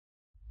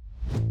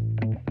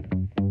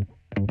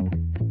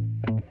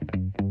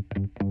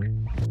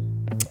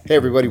Hey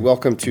everybody,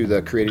 welcome to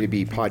the Created to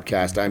Be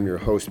podcast. I'm your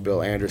host,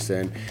 Bill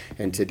Anderson,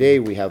 and today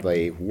we have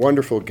a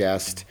wonderful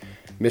guest,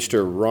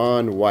 Mr.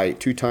 Ron White,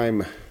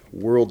 two-time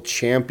world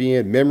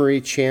champion, memory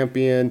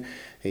champion.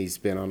 He's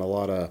been on a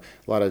lot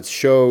of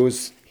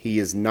shows. He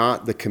is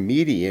not the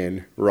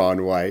comedian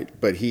Ron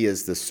White, but he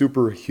is the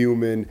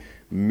superhuman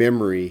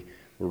memory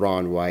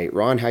Ron White.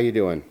 Ron, how you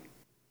doing?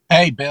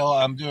 Hey, Bill,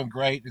 I'm doing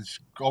great. It's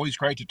always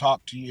great to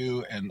talk to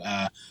you, and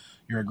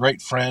you're a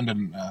great friend,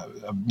 and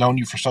I've known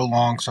you for so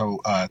long. So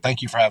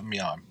thank you for having me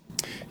on.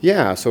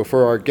 Yeah, so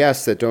for our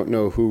guests that don't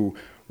know who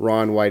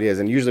Ron White is,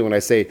 and usually when I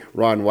say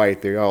Ron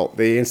White,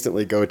 they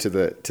instantly go to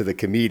the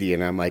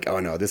comedian. I'm like, oh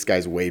no, this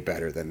guy's way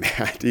better than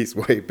that. He's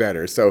way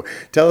better. So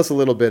tell us a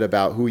little bit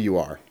about who you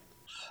are.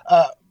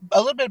 Uh, a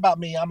little bit about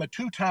me. I'm a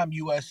two-time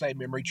USA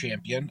memory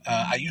champion.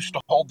 I used to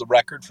hold the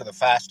record for the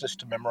fastest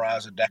to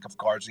memorize a deck of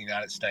cards in the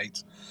United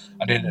States.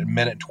 I did it in a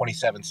minute and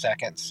 27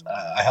 seconds.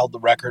 I held the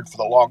record for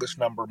the longest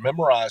number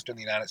memorized in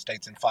the United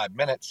States in 5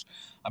 minutes.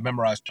 I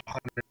memorized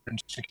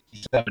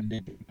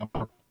 167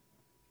 number.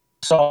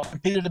 So I've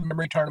competed in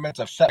memory tournaments.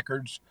 I've set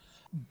records,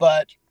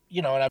 but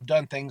and I've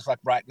done things like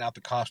writing out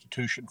the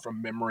Constitution from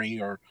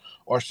memory, or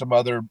some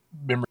other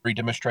memory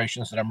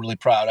demonstrations that I'm really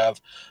proud of.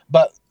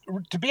 But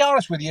to be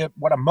honest with you,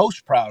 what I'm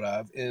most proud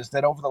of is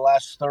that over the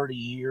last 30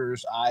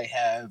 years, I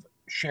have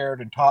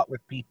shared and taught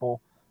with people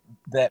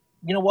that,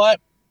 you know what,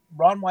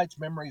 Ron White's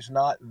memory is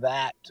not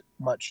that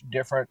much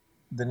different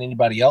than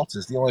anybody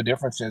else's. The only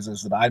difference is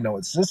that I know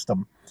its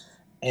system,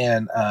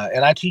 and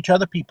I teach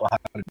other people how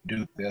to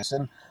do this.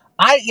 And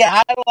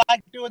I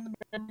like doing the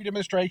memory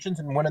demonstrations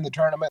and winning the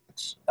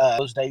tournaments.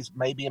 Those days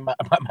maybe in my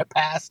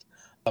past.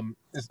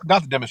 It's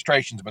not the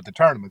demonstrations, but the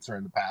tournaments are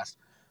in the past.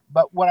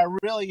 But what I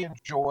really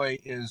enjoy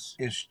is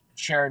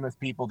sharing with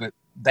people that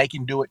they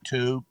can do it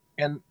too.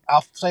 And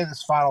I'll say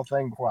this final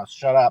thing before I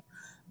shut up,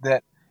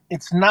 that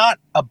it's not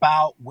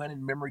about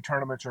winning memory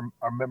tournaments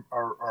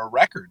or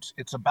records.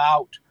 It's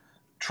about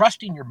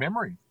trusting your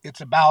memory.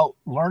 It's about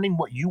learning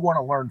what you want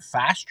to learn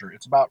faster.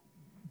 It's about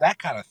that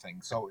kind of thing.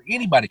 So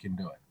anybody can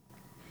do it.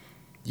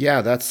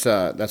 Yeah,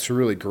 that's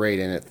really great,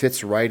 and it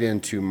fits right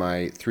into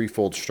my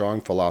threefold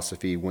strong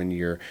philosophy when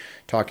you're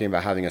talking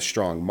about having a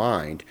strong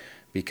mind,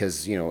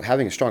 because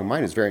having a strong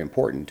mind is very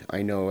important.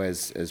 I know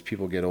as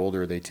people get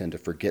older, they tend to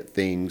forget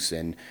things,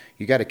 and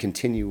you got to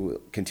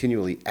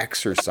continually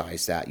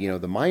exercise that.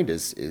 The mind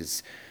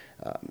is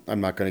I'm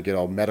not going to get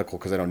all medical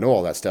because I don't know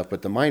all that stuff,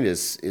 but the mind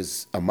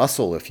is a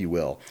muscle, if you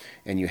will,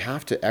 and you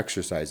have to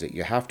exercise it.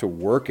 You have to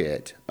work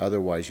it,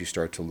 otherwise you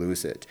start to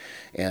lose it.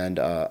 And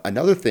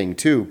another thing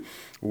too,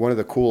 one of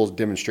the cool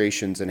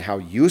demonstrations and how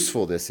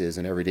useful this is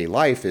in everyday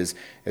life is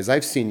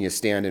I've seen you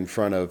stand in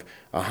front of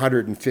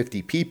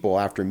 150 people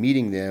after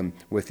meeting them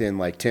within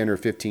like 10 or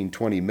 15,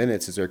 20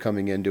 minutes as they're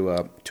coming into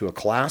a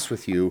class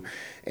with you,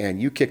 and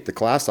you kick the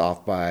class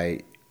off by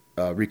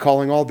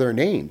recalling all their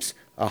names.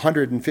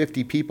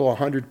 150 people,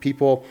 100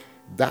 people,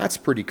 that's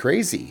pretty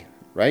crazy,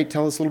 right?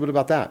 Tell us a little bit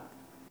about that.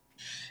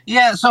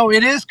 Yeah, so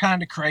it is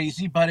kind of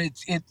crazy, but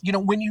it's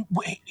when you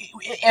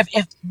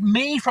if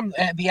me from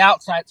the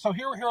outside. So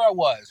here I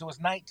was. It was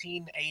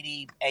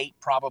 1988,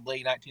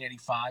 probably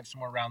 1985,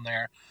 somewhere around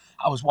there.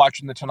 I was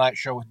watching the Tonight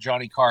Show with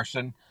Johnny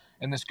Carson,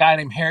 and this guy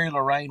named Harry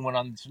Lorraine went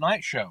on the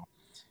Tonight Show,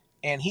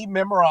 and he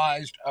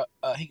memorized.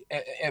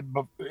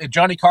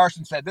 Johnny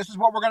Carson said, "This is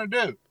what we're going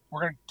to do.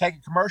 We're going to take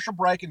a commercial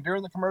break, and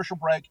during the commercial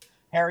break,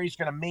 Harry's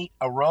going to meet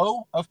a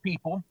row of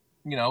people,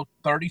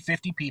 30,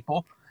 50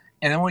 people."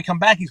 And then when we come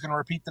back, he's going to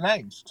repeat the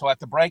names. So at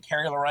the break,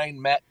 Harry Lorraine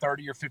met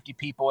 30 or 50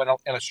 people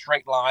in a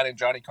straight line in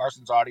Johnny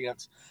Carson's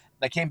audience.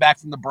 They came back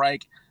from the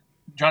break.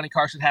 Johnny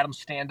Carson had them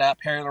stand up.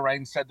 Harry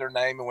Lorraine said their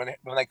name, and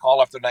when they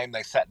called off their name,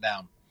 they sat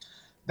down.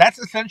 That's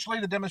essentially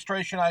the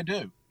demonstration I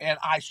do. And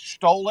I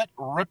stole it,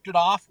 ripped it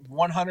off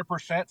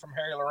 100% from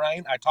Harry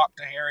Lorraine. I talked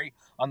to Harry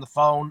on the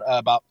phone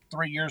about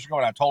 3 years ago,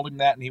 and I told him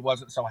that, and he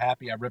wasn't so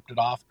happy I ripped it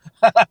off.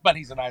 But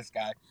he's a nice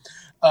guy.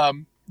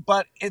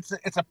 But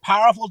it's a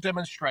powerful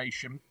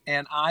demonstration,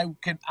 and I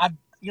can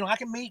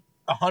meet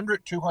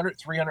 100, 200,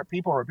 300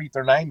 people, repeat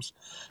their names.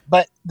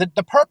 But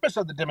the purpose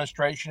of the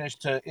demonstration is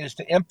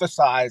to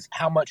emphasize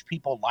how much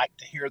people like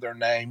to hear their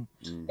name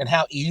and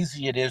how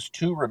easy it is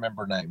to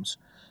remember names.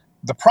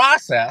 The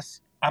process,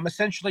 I'm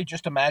essentially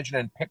just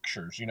imagining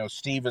pictures.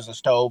 Steve is a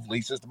stove,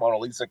 Lisa's the Mona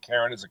Lisa,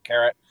 Karen is a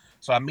carrot.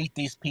 So I meet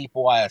these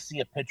people, I see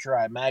a picture,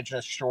 I imagine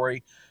a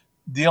story.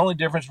 The only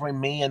difference between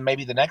me and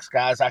maybe the next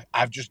guy is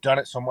I've just done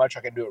it so much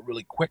I can do it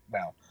really quick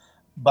now.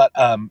 But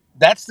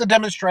that's the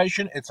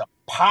demonstration. It's a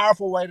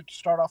powerful way to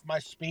start off my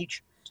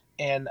speech,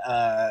 and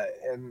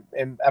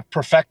I've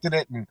perfected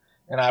it,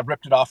 and I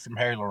ripped it off from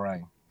Harry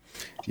Lorraine.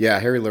 Yeah,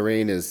 Harry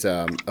Lorraine is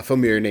a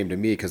familiar name to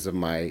me because of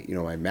my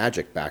my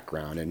magic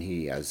background, and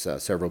he has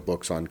several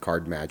books on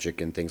card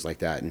magic and things like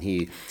that. And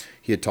he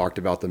had talked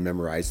about the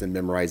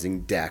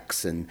memorizing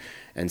decks and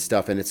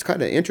stuff. And it's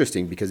kind of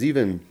interesting because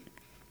even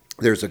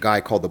there's a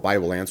guy called the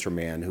Bible Answer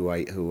Man who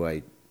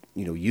I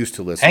used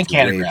to listen Hank to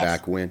way Hanegraaff.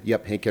 back when.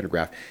 Yep, Hank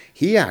Hanegraaff.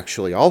 He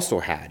actually also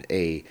had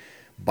a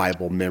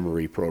Bible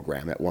memory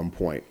program at one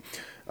point.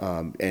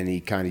 And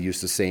he kind of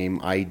used the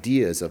same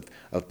ideas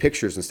of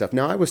pictures and stuff.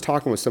 Now, I was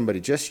talking with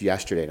somebody just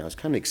yesterday, and I was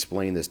kind of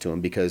explaining this to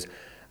him because,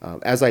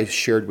 as I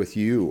shared with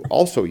you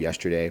also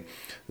yesterday,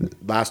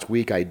 last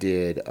week I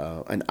did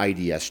an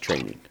IDS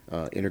training,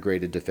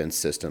 Integrated Defense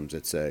Systems.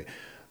 It's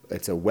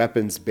a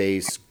weapons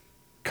based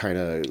kind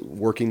of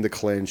working the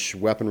clinch,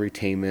 weapon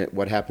retainment,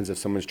 what happens if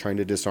someone's trying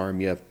to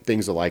disarm you,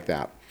 things like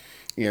that.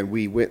 And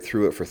we went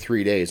through it for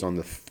 3 days. On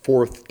the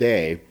fourth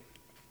day,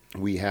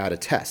 we had a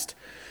test.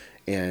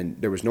 And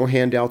there was no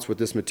handouts with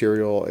this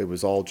material. It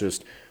was all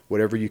just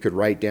whatever you could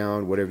write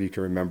down, whatever you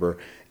can remember.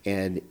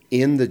 And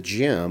in the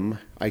gym,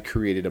 I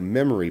created a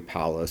memory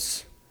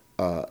palace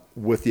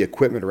with the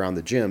equipment around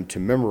the gym to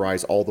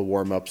memorize all the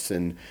warm-ups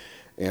and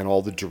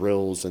all the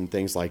drills and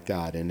things like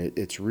that. And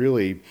it's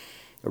really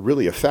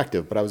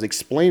effective. But I was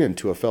explaining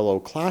to a fellow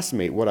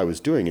classmate what I was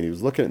doing, and he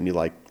was looking at me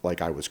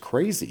like I was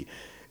crazy.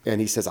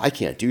 And he says, I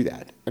can't do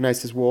that. And I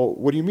says, well,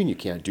 what do you mean you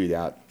can't do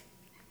that?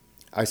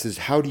 I says,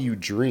 how do you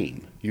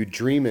dream? You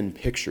dream in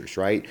pictures,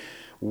 right?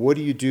 What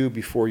do you do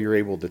before you're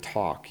able to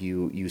talk?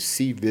 You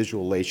see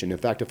visualization. In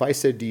fact, if I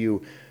said to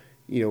you,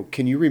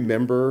 can you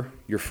remember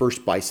your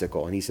first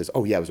bicycle? And he says,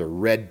 oh yeah, it was a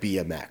red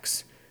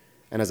BMX.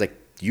 And I was like,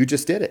 you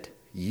just did it.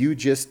 You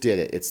just did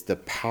it. It's the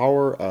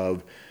power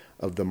of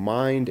the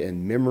mind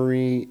and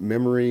memorizing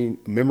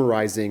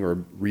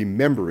or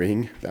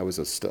remembering. That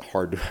was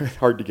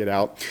hard to get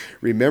out.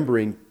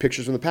 Remembering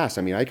pictures from the past.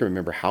 I mean, I can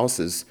remember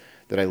houses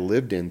that I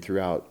lived in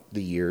throughout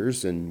the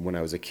years and when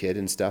I was a kid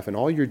and stuff. And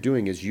all you're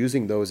doing is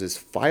using those as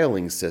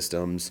filing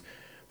systems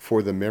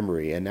for the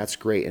memory. And that's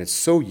great. And it's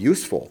so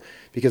useful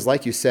because,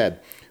 like you said,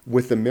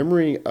 with the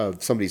memory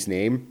of somebody's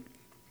name,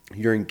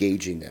 you're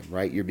engaging them,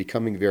 right? You're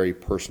becoming very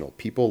personal.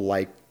 People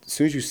like, as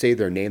soon as you say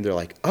their name, they're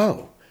like,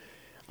 oh,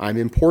 I'm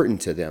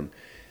important to them.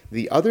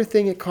 The other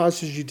thing it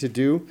causes you to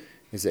do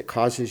is it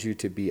causes you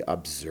to be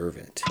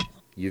observant.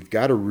 You've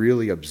got to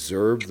really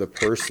observe the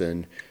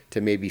person to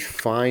maybe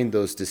find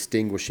those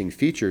distinguishing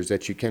features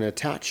that you can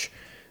attach,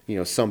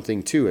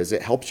 something to, as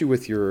it helps you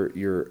with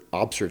your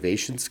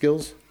observation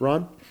skills,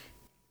 Ron.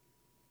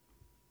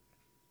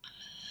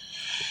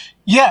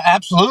 Yeah,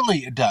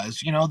 absolutely, it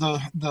does.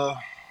 The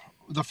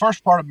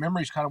first part of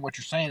memory is kind of what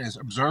you're saying is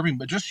observing,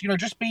 but just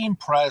being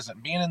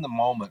present, being in the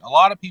moment. A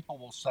lot of people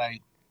will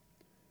say,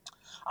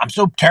 I'm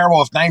so terrible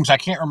with names, I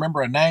can't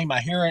remember a name. I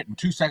hear it, and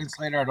 2 seconds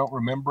later, I don't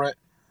remember it.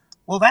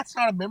 Well, that's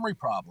not a memory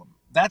problem.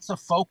 That's a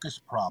focus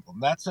problem.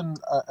 That's an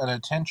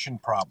attention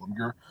problem.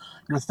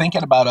 You're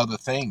thinking about other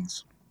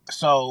things.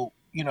 So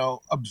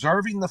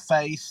observing the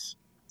face,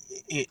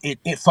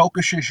 it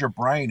focuses your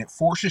brain. It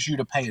forces you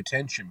to pay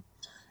attention,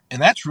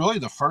 and that's really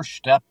the first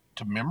step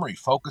to memory: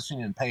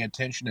 focusing and paying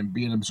attention and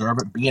being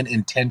observant, being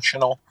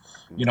intentional.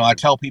 I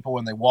tell people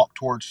when they walk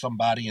towards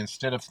somebody,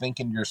 instead of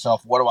thinking to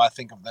yourself, what do I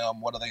think of them?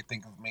 What do they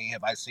think of me?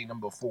 Have I seen them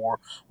before?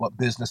 What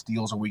business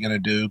deals are we going to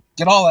do?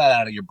 Get all that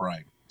out of your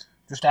brain.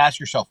 Just ask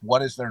yourself,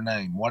 what is their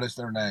name? What is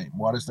their name?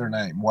 What is their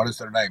name? What is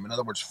their name? In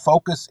other words,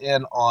 focus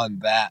in on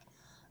that,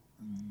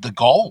 the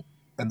goal.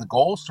 And the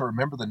goal is to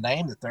remember the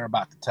name that they're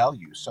about to tell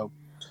you. So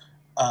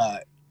uh,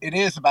 it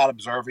is about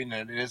observing,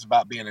 and it is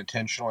about being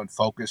intentional and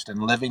focused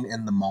and living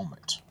in the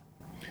moment.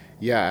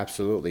 Yeah,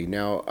 absolutely.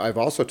 Now, I've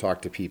also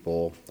talked to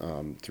people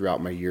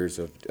throughout my years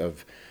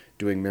of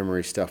doing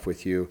memory stuff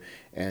with you,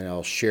 and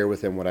I'll share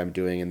with them what I'm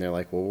doing, and they're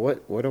like, well,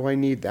 what do I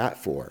need that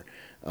for?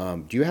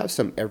 Do you have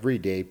some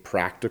everyday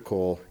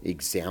practical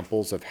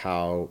examples of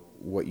how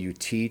what you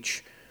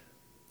teach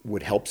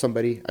would help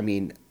somebody? I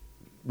mean,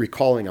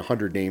 recalling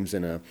 100 names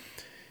in a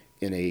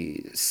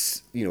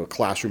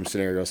classroom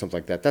scenario, something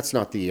like that. That's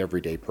not the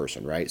everyday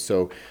person, right?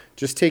 So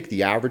just take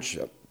the average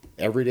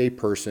everyday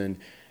person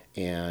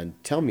and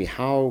tell me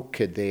how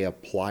could they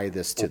apply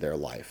this to their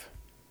life.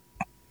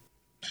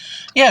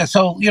 Yeah.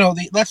 So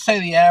let's say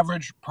the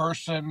average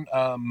person.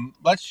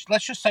 Let's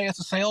just say it's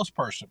a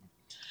salesperson,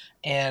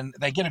 and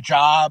they get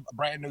a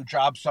brand new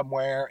job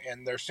somewhere,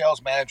 and their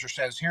sales manager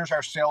says, "Here's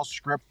our sales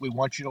script. We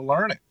want you to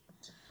learn it."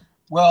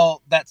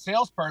 Well, that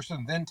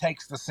salesperson then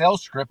takes the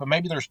sales script, and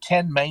maybe there's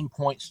 10 main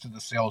points to the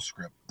sales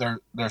script.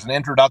 There's an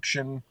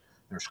introduction,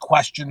 there's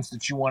questions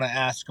that you want to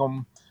ask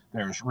them,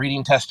 there's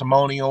reading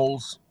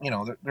testimonials,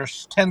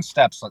 there's 10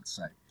 steps, let's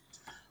say.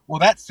 Well,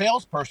 that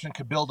salesperson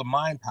could build a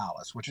mind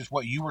palace, which is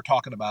what you were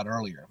talking about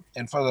earlier.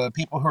 And for the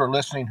people who are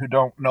listening who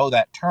don't know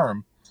that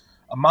term,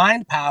 a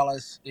mind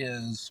palace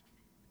is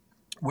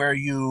where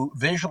you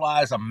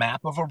visualize a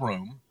map of a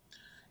room,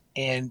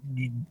 and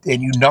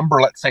you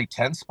number, let's say,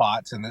 10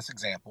 spots in this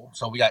example.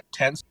 So we got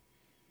 10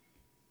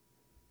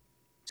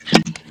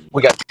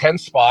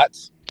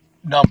 spots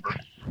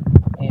numbered,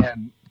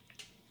 and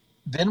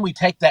then we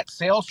take that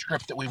sales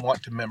script that we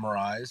want to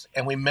memorize,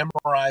 and we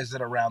memorize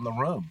it around the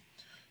room.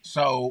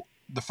 So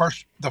the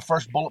first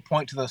bullet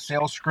point to the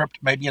sales script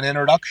may be an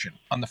introduction.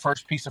 On the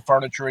first piece of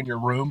furniture in your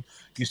room,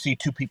 you see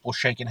two people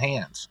shaking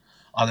hands.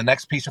 On the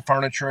next piece of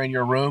furniture in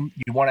your room,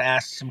 you want to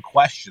ask some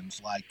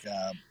questions like,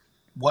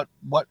 what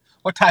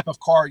type of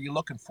car are you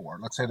looking for?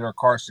 Let's say they're a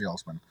car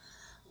salesman.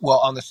 Well,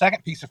 on the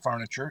second piece of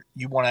furniture,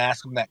 you want to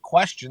ask them that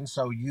question.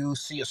 So you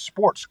see a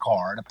sports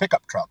car and a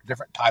pickup truck,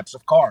 different types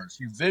of cars.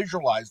 You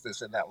visualize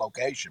this in that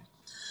location.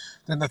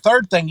 Then the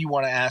third thing you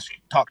want to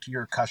talk to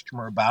your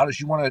customer about is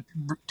you want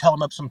to tell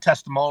them some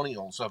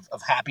testimonials of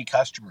happy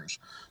customers.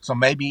 So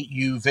maybe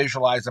you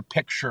visualize a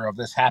picture of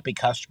this happy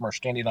customer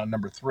standing on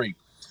number three.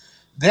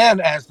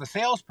 Then, as the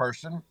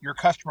salesperson, your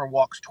customer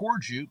walks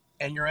towards you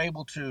and you're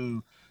able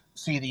to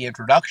see the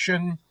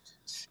introduction,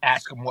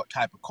 ask them what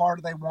type of car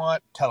do they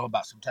want, tell them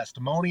about some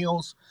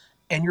testimonials,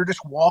 and you're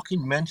just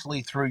walking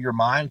mentally through your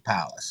mind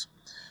palace.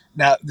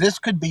 Now, this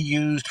could be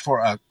used for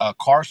a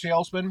car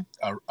salesman,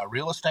 a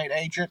real estate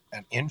agent,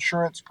 an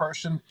insurance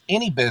person,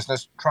 any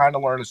business trying to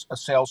learn a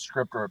sales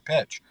script or a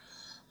pitch.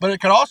 But it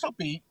could also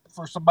be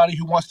for somebody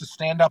who wants to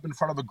stand up in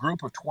front of a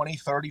group of 20,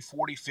 30,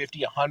 40,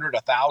 50, 100,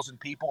 1,000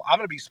 people. I'm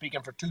going to be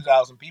speaking for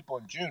 2,000 people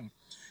in June.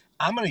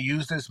 I'm going to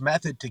use this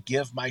method to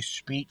give my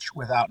speech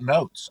without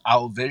notes.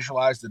 I'll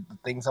visualize the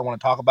things I want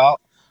to talk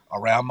about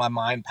around my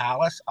mind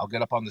palace. I'll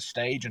get up on the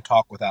stage and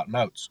talk without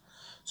notes.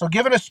 So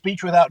giving a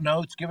speech without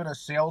notes, giving a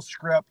sales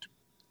script,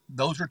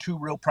 those are two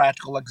real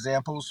practical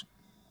examples.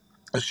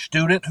 A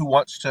student who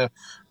wants to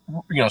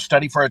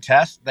study for a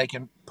test, they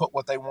can put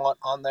what they want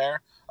on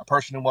there. A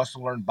person who wants to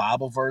learn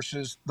Bible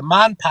verses, the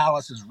mind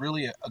palace is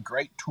really a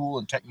great tool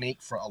and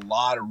technique for a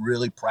lot of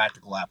really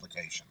practical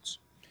applications.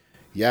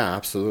 Yeah,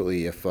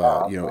 absolutely. If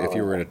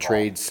you were in a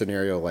trade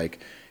scenario like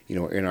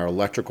in our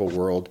electrical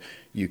world,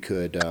 you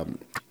could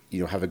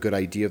have a good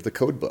idea of the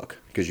code book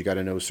because you got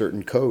to know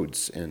certain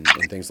codes and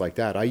things like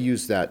that. I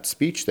use that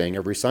speech thing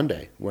every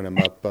Sunday when I'm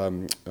up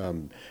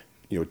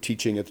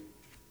teaching at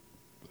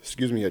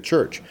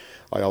church.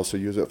 I also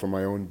use it for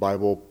my own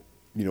Bible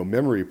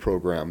memory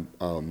program.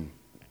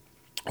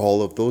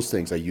 All of those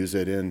things. I use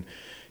it in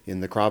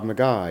the Krav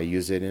Maga. I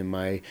use it in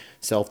my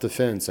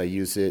self-defense. I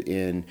use it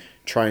in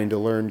trying to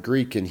learn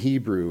Greek and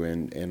Hebrew,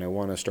 and I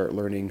want to start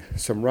learning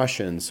some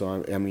Russian.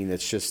 So, I mean,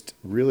 it's just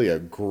really a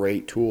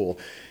great tool.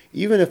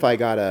 Even if I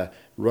got to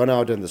run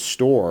out in the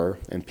store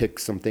and pick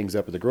some things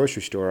up at the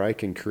grocery store, I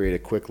can create a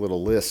quick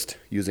little list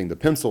using the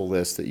pencil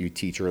list that you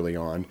teach early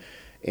on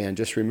and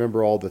just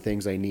remember all the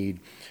things I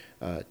need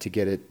to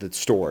get at the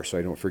store so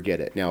I don't forget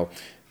it. Now,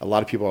 a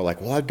lot of people are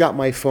like, well, I've got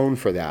my phone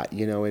for that,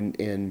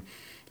 and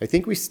I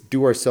think we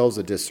do ourselves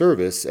a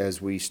disservice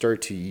as we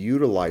start to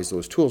utilize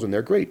those tools, and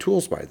they're great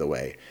tools, by the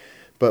way.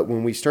 But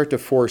when we start to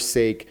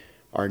forsake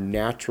our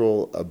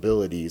natural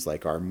abilities,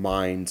 like our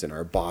minds and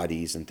our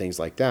bodies and things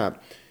like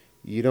that,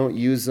 you don't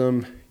use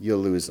them, you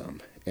lose them.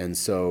 And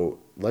so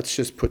let's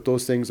just put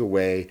those things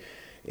away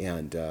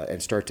and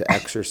start to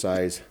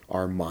exercise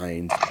our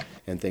mind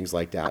and things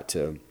like that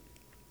to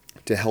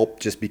help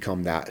just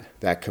become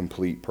that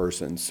complete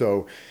person.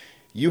 So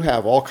you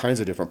have all kinds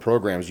of different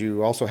programs.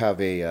 You also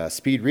have a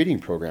speed reading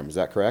program. Is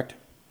that correct?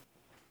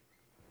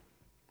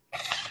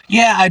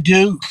 Yeah, I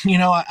do.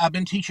 I've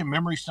been teaching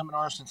memory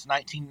seminars since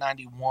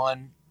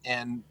 1991,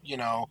 and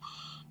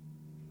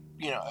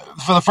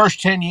for the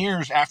first 10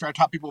 years after I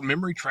taught people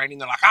memory training,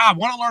 they're like, I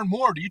want to learn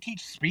more. Do you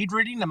teach speed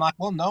reading? I'm like,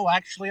 well, no,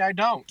 actually, I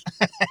don't.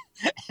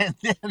 And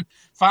then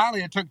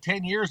finally, it took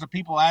 10 years of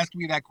people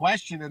asking me that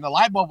question, and the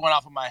light bulb went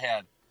off in my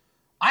head.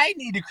 I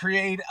need to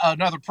create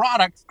another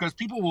product because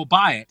people will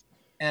buy it.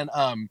 And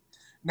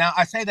now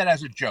I say that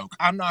as a joke.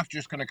 I'm not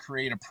just going to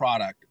create a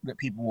product that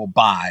people will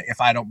buy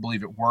if I don't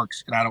believe it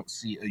works and I don't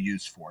see a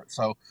use for it.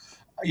 So,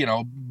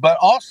 but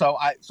also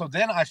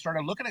then I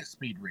started looking at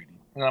speed reading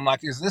and I'm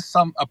like, is this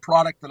a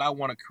product that I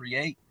want to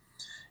create?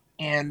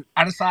 And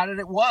I decided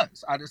it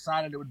was. I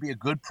decided it would be a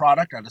good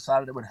product. I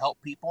decided it would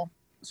help people.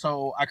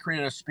 So I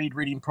created a speed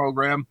reading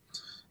program.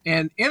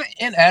 And in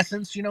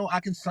essence, I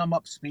can sum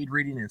up speed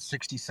reading in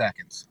 60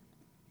 seconds.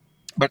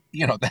 But,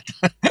 that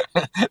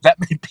that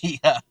may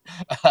be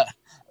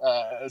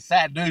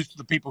sad news to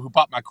the people who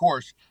bought my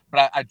course.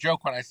 But I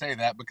joke when I say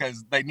that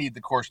because they need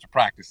the course to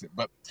practice it.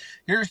 But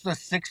here's the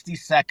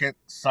 60-second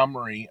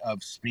summary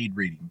of speed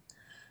reading.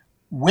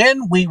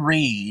 When we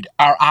read,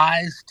 our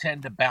eyes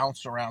tend to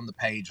bounce around the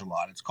page a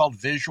lot. It's called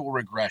visual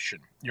regression.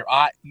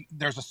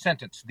 There's a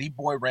sentence, the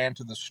boy ran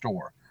to the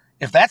store.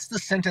 If that's the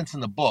sentence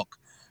in the book,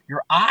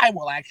 your eye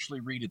will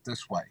actually read it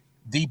this way.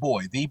 The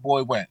boy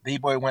went to, the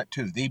boy went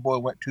to the boy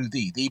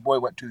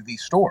went to the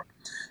store.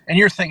 And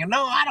you're thinking,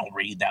 no, I don't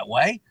read that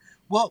way.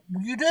 Well,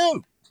 you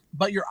do.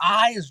 But your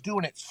eye is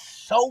doing it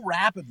so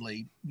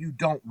rapidly, you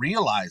don't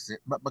realize it.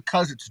 But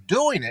because it's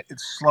doing it,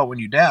 it's slowing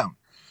you down.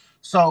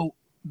 So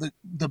the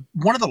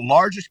one of the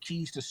largest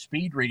keys to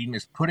speed reading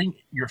is putting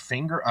your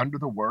finger under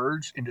the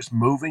words and just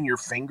moving your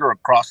finger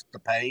across the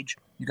page.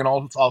 You can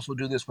also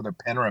do this with a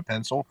pen or a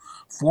pencil.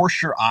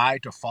 Force your eye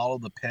to follow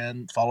the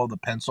pen, follow the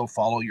pencil,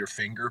 follow your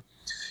finger.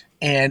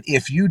 And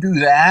if you do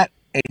that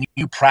and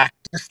you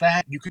practice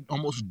that, you could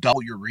almost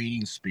double your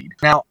reading speed.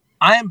 Now,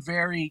 I am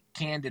very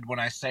candid when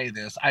I say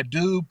this. I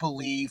do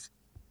believe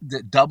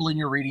that doubling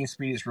your reading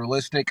speed is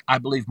realistic. I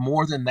believe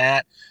more than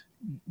that,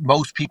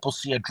 most people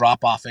see a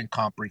drop off in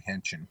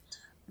comprehension.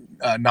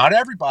 Not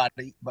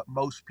everybody, but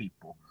most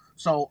people.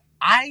 So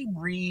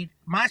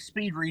my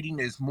speed reading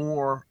is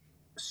more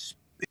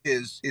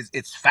is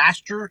it's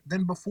faster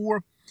than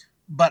before,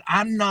 but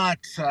I'm not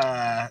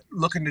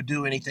looking to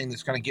do anything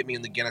that's going to get me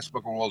in the Guinness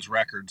Book of World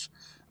Records.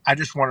 I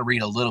just want to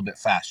read a little bit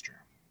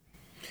faster.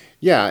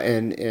 Yeah,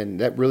 and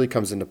that really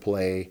comes into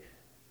play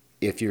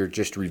if you're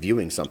just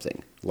reviewing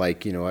something.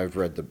 Like, I've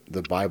read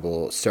the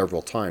Bible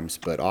several times,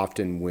 but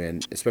often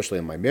when, especially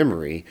in my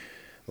memory,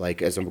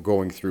 like as I'm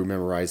going through,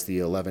 memorize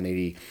the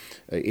 1180,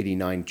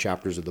 89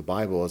 chapters of the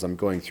Bible, as I'm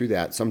going through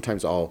that,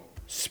 sometimes I'll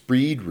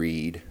speed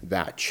read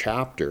that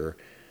chapter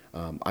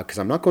because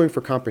I'm not going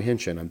for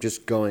comprehension. I'm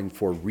just going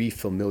for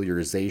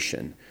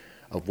refamiliarization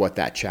of what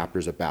that chapter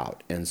is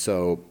about. And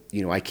so,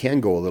 I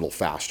can go a little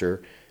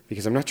faster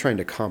because I'm not trying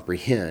to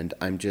comprehend.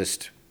 I'm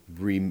just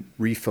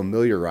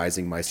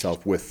refamiliarizing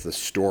myself with the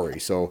story.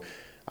 So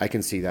I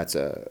can see that's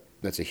a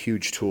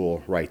huge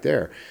tool right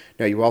there.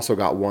 Now you also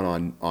got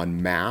one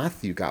on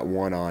math. You got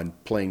one on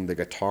playing the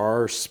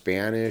guitar,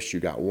 Spanish. You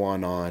got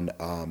one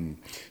on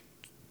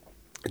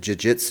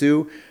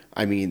jiu-jitsu.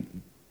 I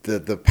mean,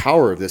 the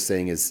power of this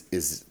thing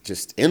is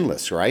just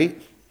endless,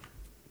 right?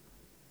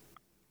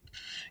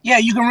 Yeah,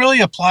 you can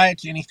really apply it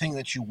to anything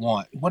that you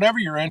want. Whatever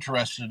you're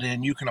interested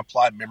in, you can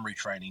apply memory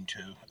training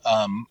to.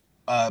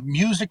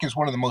 Music is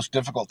one of the most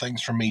difficult things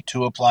for me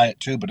to apply it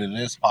to, but it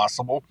is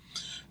possible.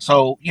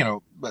 So,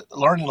 but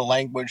learning a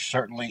language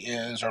certainly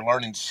is, or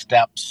learning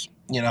steps.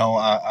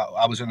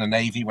 I was in the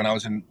Navy. When I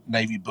was in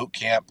Navy boot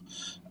camp,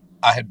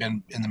 I had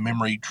been in the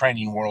memory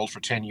training world for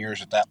 10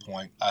 years at that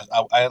point.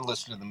 I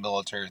enlisted in the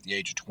military at the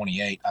age of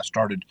 28. I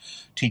started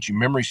teaching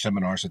memory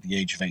seminars at the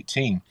age of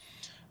 18.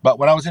 But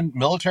when I was in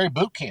military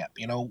boot camp,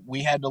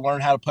 we had to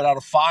learn how to put out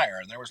a fire,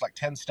 and there was like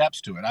 10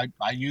 steps to it.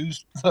 I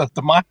used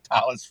the Mind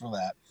Palace for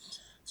that.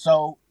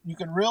 So you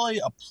can really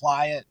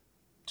apply it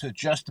to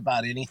just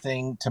about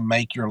anything to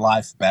make your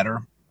life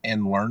better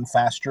and learn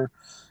faster.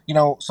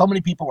 So many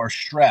people are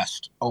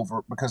stressed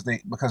over because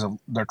of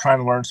they're trying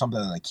to learn something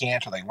and they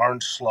can't, or they learn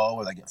slow,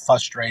 or they get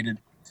frustrated.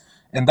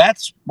 And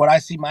that's what I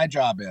see my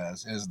job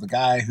as, is the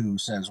guy who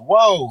says,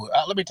 "Whoa,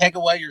 let me take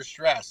away your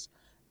stress."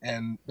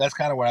 And that's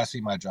kind of what I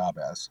see my job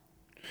as.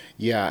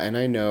 Yeah, and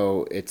I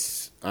know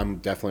I'm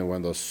definitely one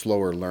of those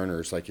slower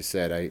learners. Like you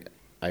said,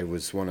 I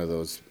was one of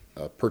those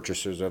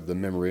purchasers of the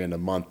Memory in a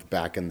Month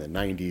back in the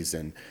 90s,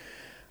 and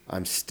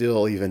I'm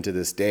still, even to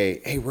this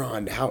day, hey,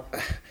 Ron, how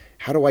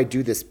do I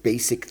do this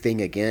basic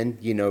thing again?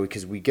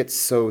 Because we get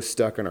so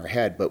stuck in our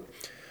head. But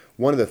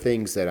one of the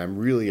things that I'm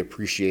really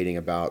appreciating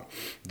about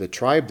the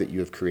tribe that you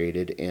have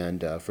created,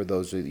 and for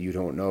those of you who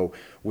don't know,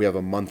 we have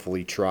a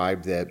monthly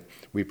tribe that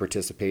we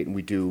participate in.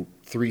 We do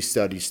 3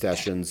 study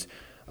sessions.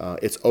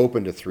 It's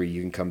open to 3.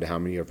 You can come to how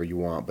many ever you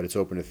want, but it's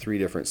open to 3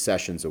 different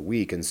sessions a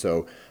week. And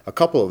so a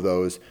couple of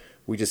those,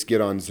 we just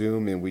get on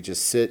Zoom and we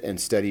just sit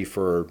and study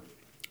for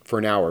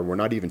an hour. We're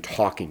not even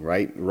talking,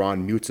 right?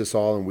 Ron mutes us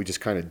all and we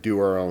just kind of do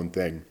our own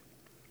thing,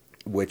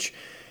 which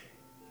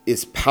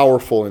is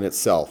powerful in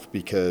itself,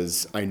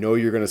 because I know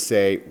you're going to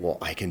say, well,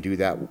 I can do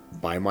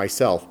that by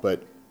myself,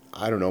 but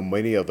I don't know,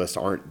 many of us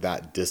aren't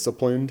that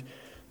disciplined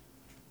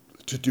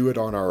to do it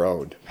on our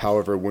own.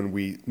 However, when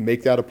we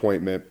make that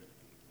appointment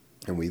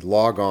and we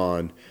log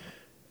on,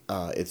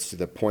 it's to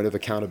the point of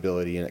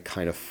accountability, and it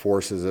kind of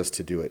forces us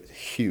to do it.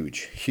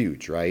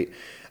 Huge, right?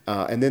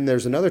 And then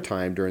there's another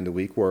time during the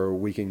week where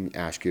we can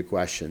ask you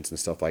questions and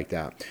stuff like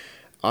that.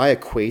 I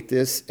equate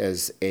this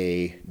as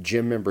a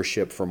gym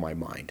membership for my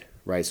mind,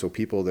 right? So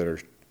people that are,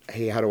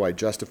 hey, how do I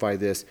justify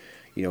this?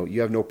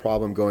 You have no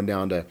problem going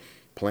down to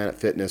Planet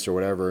Fitness or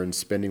whatever and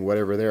spending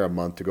whatever there a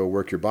month to go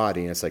work your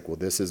body. And it's like, well,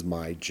 this is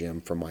my gym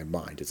for my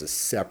mind. It's a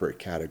separate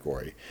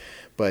category.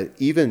 But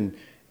even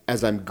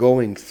as I'm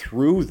going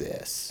through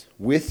this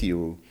with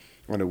you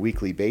on a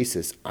weekly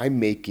basis, I'm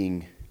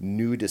making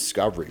new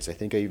discoveries. I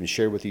think I even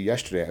shared with you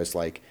yesterday. I was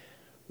like,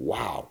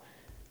 wow,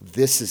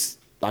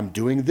 I'm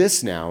doing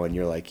this now. And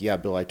you're like, yeah,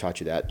 Bill, I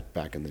taught you that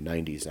back in the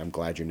 90s. I'm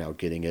glad you're now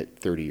getting it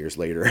 30 years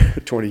later,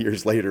 20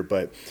 years later.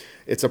 But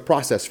it's a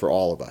process for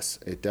all of us.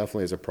 It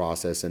definitely is a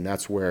process. And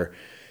that's where,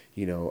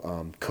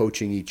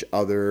 coaching each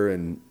other,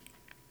 and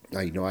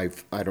I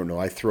don't know,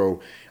 I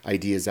throw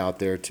ideas out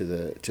there to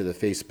the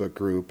Facebook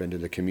group and to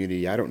the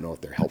community. I don't know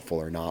if they're helpful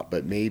or not,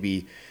 but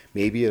maybe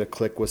it'll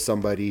click with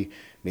somebody,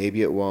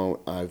 maybe it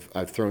won't.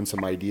 I've thrown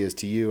some ideas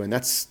to you, and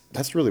that's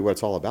really what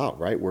it's all about,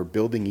 right? We're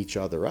building each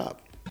other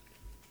up.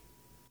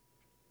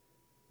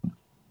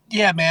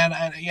 Yeah,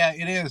 man. Yeah,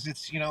 it is.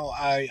 It's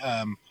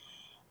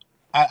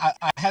I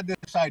had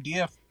this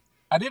idea.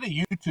 I did a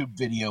YouTube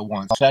video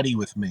once, study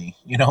with me,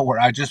 where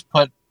I just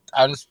put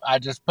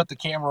the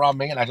camera on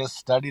me and I just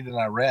studied and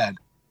I read,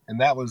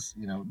 and that was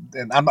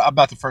and I'm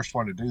about the first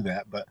one to do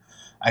that, but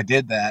I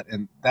did that,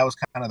 and that was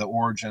kind of the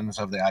origins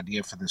of the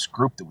idea for this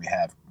group that we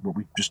have, where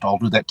we just all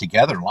do that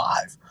together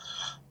live.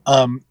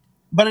 Um,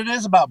 but it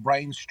is about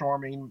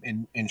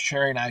brainstorming and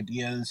sharing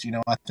ideas.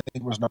 I think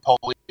it was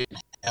Napoleon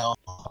Hill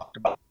talked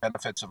about the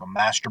benefits of a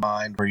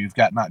mastermind, where you've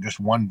got not just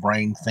one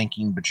brain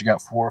thinking, but you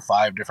got 4 or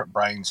 5 different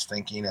brains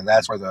thinking, and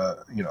that's where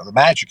the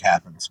magic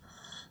happens.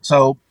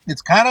 So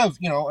it's kind of,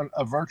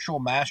 a virtual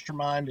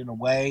mastermind in a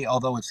way,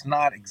 although it's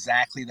not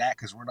exactly that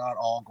because we're not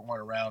all going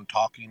around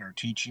talking or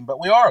teaching, but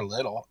we are a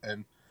little.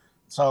 And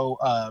so,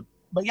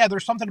 but yeah,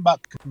 there's something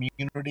about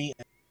community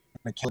and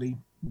accountability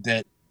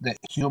that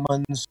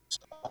humans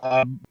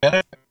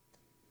benefit.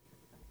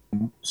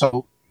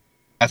 So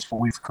that's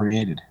what we've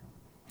created.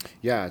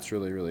 Yeah, it's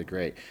really, really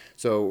great.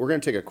 So we're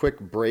going to take a quick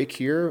break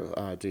here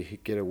to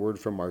get a word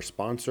from our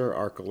sponsor,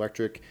 Arc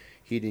Electric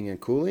Heating and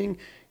Cooling,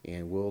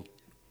 and we'll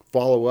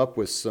follow up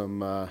with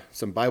some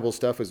Bible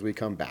stuff as we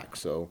come back.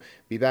 So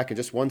be back in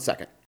just 1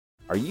 second.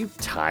 Are you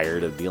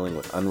tired of dealing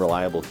with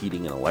unreliable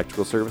heating and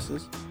electrical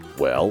services?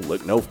 Well,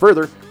 look no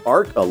further.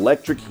 Arc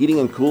Electric Heating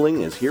and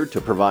Cooling is here to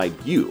provide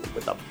you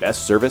with the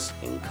best service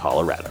in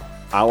Colorado.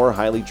 Our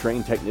highly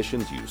trained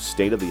technicians use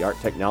state-of-the-art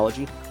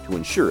technology to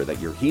ensure that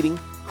your heating,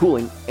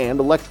 cooling, and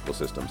electrical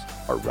systems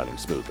are running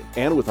smoothly.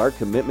 And with our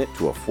commitment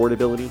to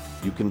affordability,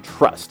 you can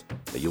trust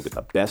that you'll get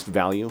the best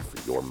value for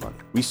your money.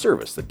 We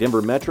service the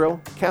Denver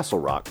Metro, Castle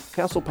Rock,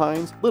 Castle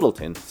Pines,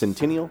 Littleton,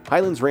 Centennial,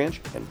 Highlands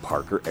Ranch, and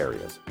Parker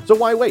areas. So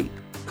why wait?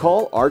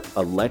 Call Arc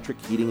Electric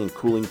Heating and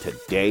Cooling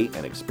today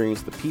and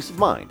experience the peace of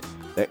mind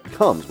that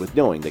comes with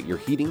knowing that your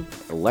heating,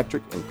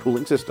 electric, and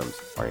cooling systems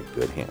are in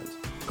good hands.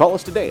 Call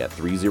us today at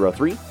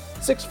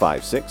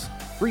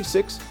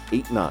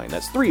 303-656-3689.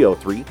 That's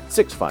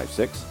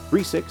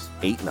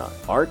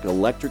 303-656-3689. Arc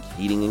Electric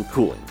Heating and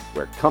Cooling,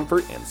 where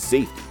comfort and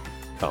safety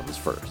comes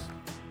first.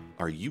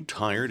 Are you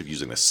tired of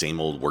using the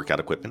same old workout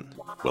equipment?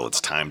 Well,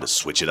 it's time to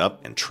switch it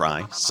up and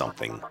try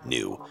something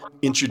new.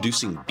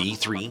 Introducing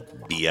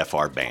B3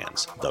 BFR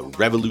bands, the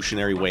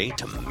revolutionary way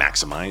to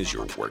maximize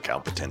your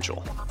workout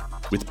potential.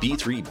 With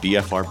B3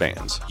 BFR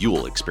bands, you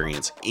will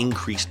experience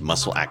increased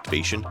muscle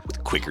activation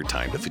with quicker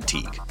time to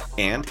fatigue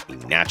and a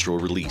natural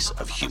release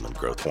of human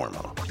growth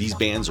hormone. These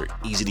bands are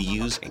easy to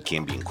use and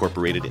can be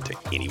incorporated into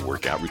any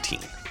workout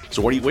routine.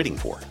 So what are you waiting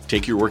for?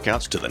 Take your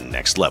workouts to the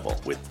next level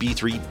with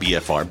B3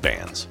 BFR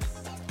bands.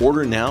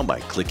 Order now by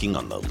clicking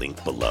on the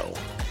link below.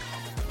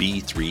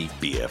 B3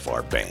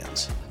 BFR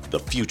bands, the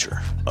future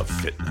of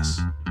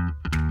fitness.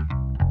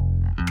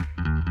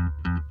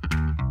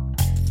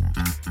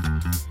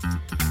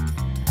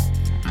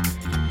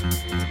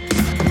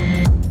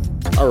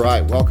 All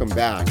right, welcome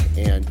back.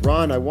 And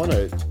Ron, I want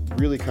to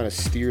really kind of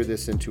steer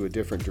this into a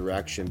different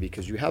direction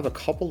because you have a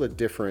couple of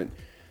different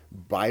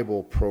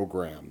Bible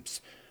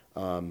programs.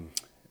 Are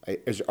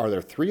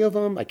there 3 of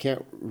them?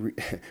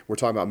 We're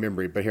talking about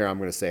memory, but here I'm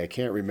going to say I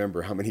can't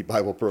remember how many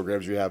Bible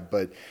programs you have,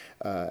 but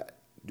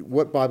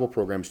what Bible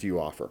programs do you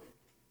offer?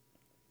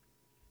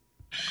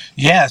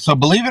 Yeah, so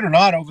believe it or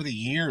not, over the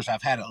years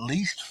I've had at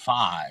least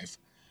 5,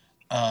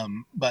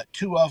 but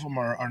 2 of them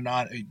are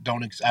not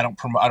I don't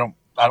promote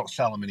I don't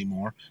sell them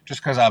anymore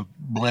just because I've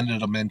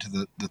blended them into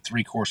the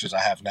 3 courses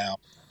I have now.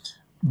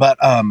 But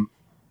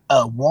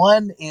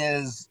one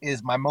is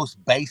my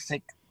most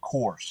basic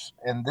course,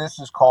 and this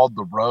is called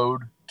the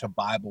Road to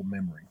Bible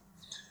Memory.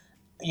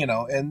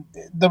 And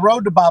the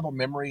Road to Bible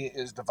Memory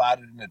is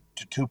divided into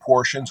 2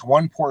 portions.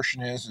 One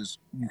portion is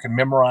you can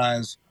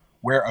memorize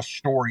where a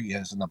story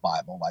is in the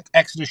Bible, like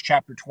Exodus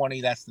chapter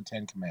 20. That's the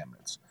 10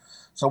 Commandments.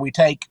 So we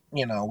take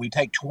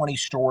 20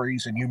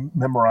 stories and you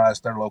memorize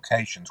their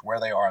locations, where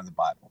they are in the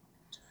Bible.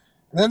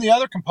 And then the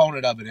other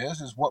component of it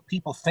is what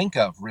people think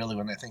of really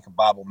when they think of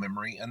Bible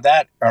memory, and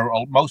that,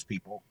 or most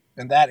people,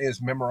 and that is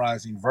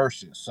memorizing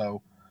verses.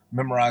 So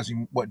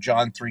memorizing what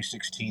John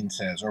 3:16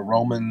 says, or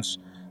Romans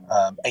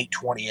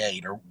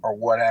 8:28, or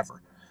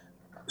whatever.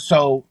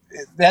 So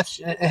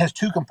it has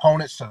 2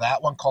 components to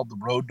that one called the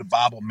Road to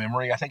Bible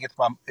Memory. I think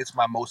it's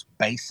my most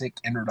basic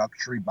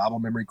introductory Bible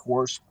memory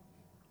course.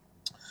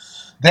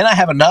 Then I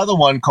have another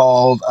one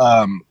called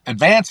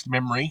Advanced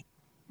Bible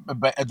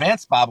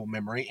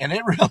Memory, and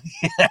it really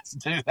is,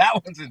 dude.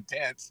 That one's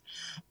intense.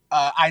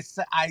 I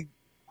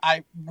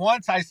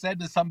once said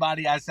to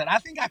somebody, I said, I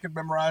think I could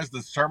memorize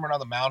the Sermon on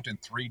the Mount in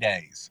 3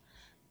 days,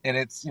 and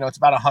it's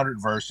about 100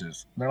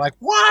 verses. And they're like,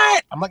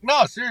 "What?" I'm like,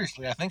 "No,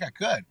 seriously, I think I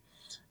could."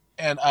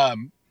 And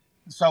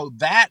so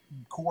that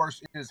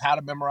course is how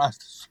to memorize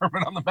the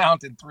Sermon on the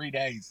Mount in 3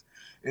 days.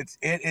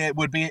 It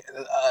would be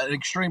an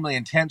extremely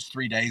intense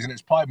 3 days, and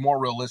it's probably more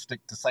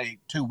realistic to say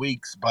 2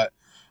 weeks, but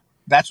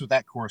that's what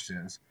that course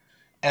is.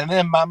 And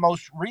then my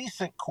most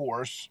recent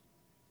course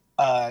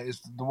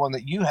is the one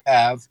that you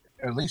have,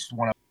 or at least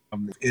one of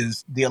them,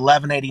 is the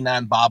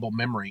 1189 Bible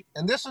Memory.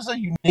 And this is a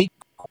unique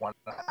one.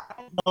 I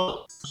don't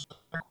know if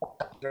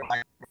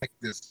like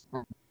this.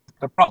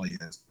 There probably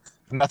is.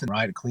 Nothing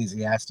right,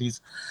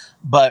 Ecclesiastes.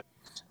 But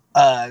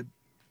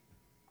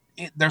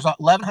there's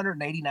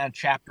 1,189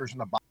 chapters in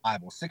the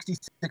Bible,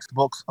 66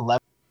 books,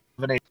 11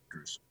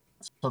 chapters.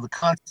 So the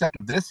concept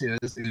of this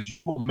is you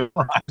will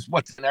memorize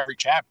what's in every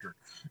chapter.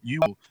 You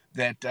know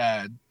that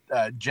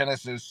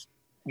Genesis,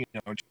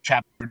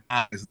 chapter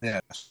 9 is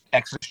this.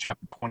 Exodus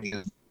chapter 20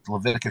 is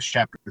Leviticus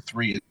chapter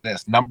 3 is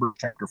this. Numbers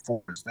chapter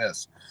 4 is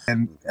this.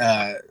 And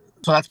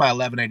so that's my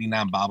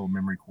 1189 Bible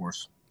memory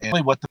course.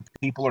 And what the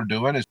people are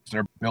doing is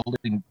they're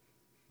building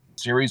a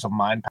series of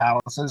mind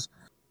palaces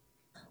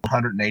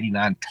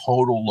 189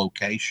 total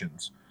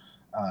locations.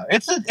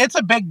 It's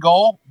a big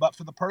goal, but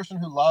for the person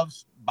who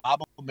loves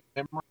Bible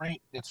memory,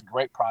 it's a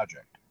great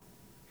project.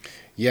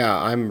 Yeah,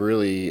 I'm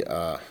really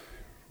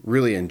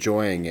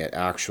enjoying it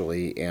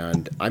actually,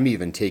 and I'm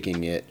even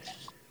taking it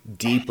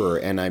deeper.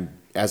 And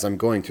as I'm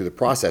going through the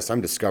process,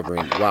 I'm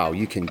discovering, wow,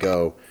 you can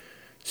go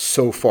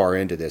so far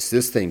into this.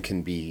 This thing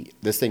could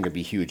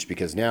be huge,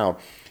 because now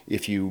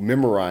if you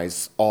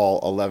memorize all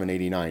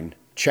 1189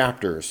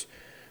 chapters,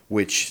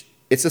 which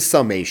it's a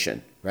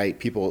summation, right?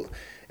 People,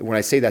 when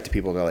I say that to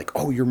people, they're like,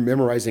 "Oh, you're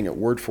memorizing it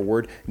word for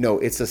word." No,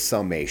 it's a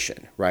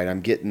summation, right?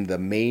 I'm getting the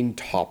main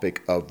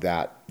topic of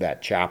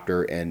that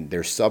chapter, and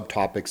there's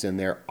subtopics in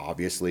there.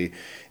 Obviously,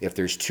 if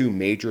there's two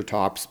major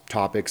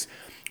topics,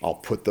 I'll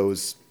put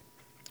those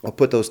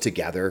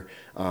together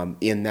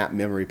in that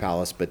memory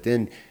palace. But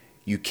then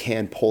you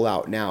can pull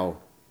out now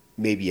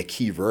maybe a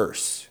key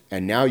verse,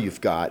 and now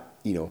you've got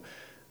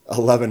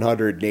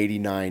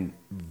 1189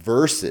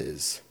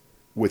 verses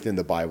within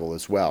the Bible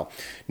as well.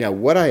 Now,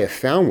 what I have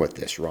found with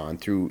this, Ron,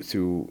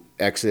 through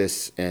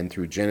Exodus and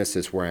through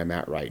Genesis, where I'm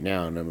at right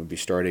now, and I'm going to be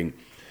starting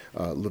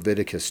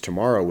Leviticus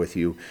tomorrow with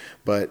you,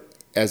 but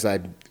as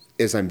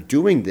I'm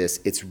doing this,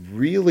 it's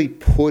really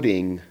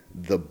putting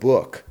the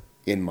book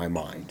in my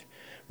mind,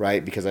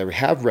 right? Because I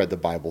have read the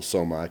Bible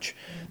so much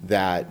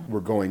that we're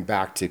going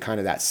back to kind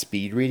of that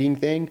speed reading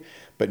thing,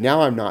 but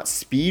now I'm not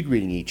speed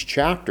reading each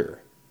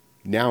chapter.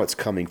 Now it's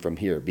coming from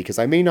here, because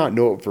I may not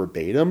know it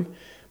verbatim,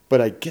 but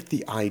I get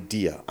the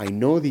idea. I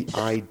know the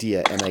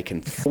idea, and I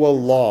can follow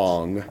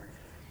along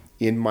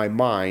in my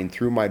mind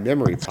through my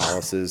memory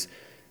palaces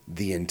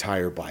the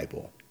entire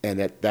Bible. And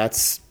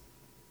that's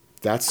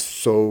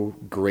so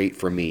great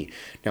for me.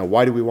 Now,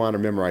 why do we want to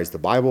memorize the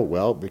Bible?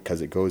 Well,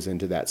 because it goes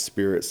into that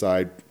spirit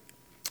side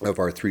of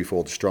our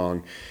threefold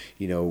strong.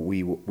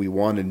 We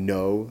want to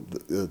know.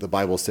 The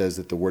Bible says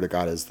that the Word of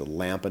God is the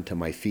lamp unto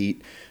my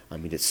feet. I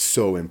mean, it's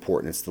so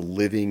important. It's the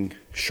living,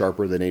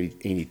 sharper than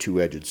any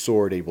two-edged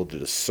sword, able to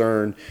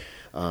discern.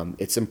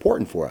 It's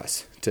important for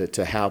us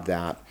to have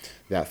that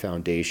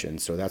foundation.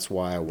 So that's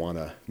why I want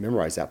to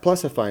memorize that.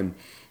 Plus, if I'm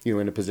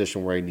in a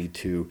position where I need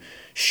to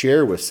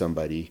share with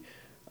somebody,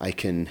 I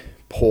can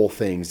pull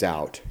things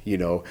out.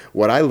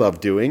 What I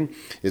love doing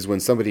is when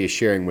somebody is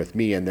sharing with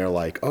me and they're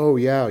like, "Oh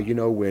yeah,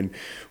 when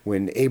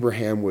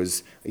Abraham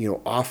was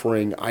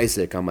offering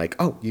Isaac," I'm like,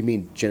 "Oh, you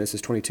mean Genesis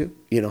 22?"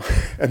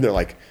 And they're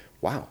like,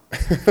 "Wow."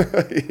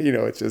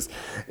 It's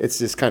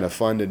just kind of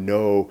fun to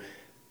know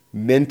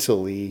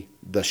mentally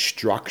the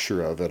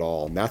structure of it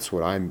all, and that's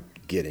what I'm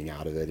getting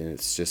out of it. And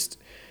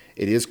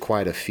it is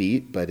quite a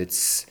feat, but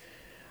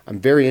I'm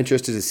very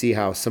interested to see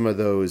how some of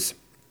those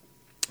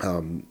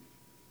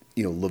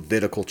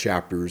Levitical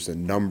chapters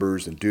and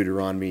Numbers and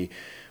Deuteronomy,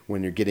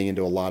 when you're getting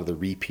into a lot of the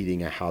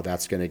repeating, of how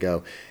that's going to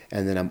go.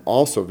 And then I'm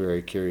also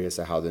very curious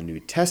of how the New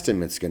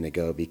Testament's going to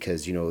go,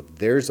 because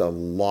there's a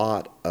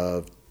lot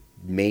of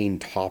main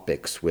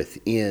topics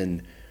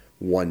within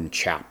one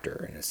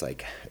chapter, and it's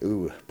like,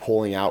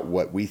 pulling out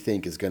what we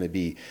think is going to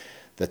be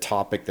the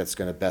topic that's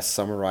going to best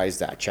summarize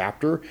that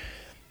chapter,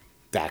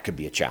 that could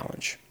be a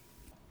challenge.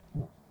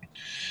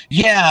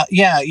 Yeah.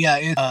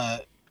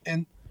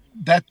 And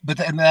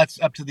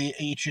that's up to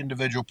each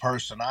individual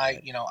person.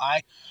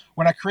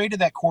 When I created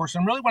that course,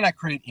 and really when I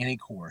create any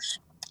course,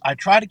 I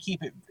try to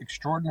keep it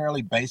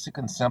extraordinarily basic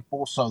and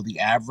simple, so the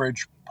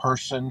average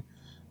person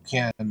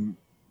can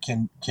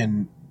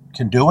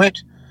do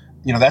it.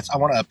 I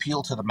want to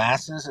appeal to the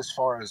masses as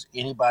far as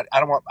anybody. I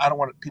don't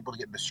want people to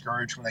get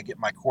discouraged when they get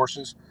my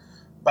courses,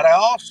 but I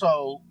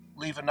also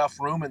leave enough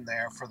room in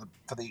there for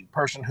the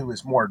person who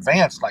is more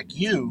advanced, like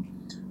you,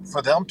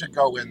 for them to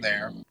go in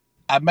there.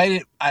 I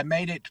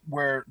made it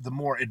where the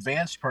more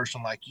advanced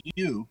person, like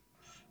you,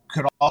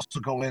 could also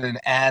go in and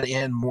add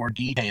in more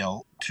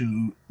detail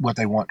to what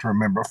they want to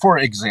remember. For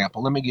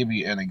example, let me give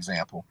you an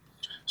example.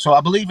 So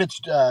I believe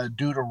it's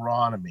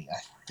Deuteronomy. I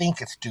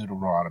think it's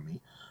Deuteronomy,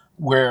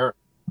 where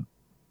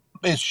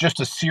it's just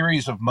a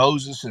series of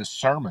Moses'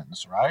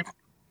 sermons, right?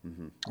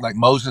 Mm-hmm. Like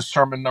Moses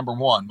sermon number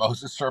 1,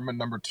 Moses sermon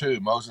number 2,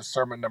 Moses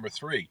sermon number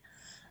 3.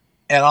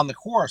 And on the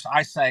course,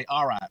 I say,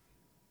 all right,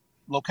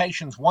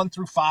 locations 1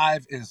 through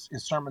 5 is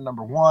sermon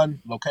number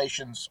 1.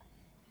 Locations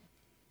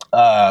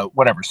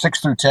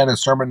 6 through 10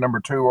 is sermon number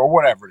 2, or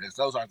whatever it is.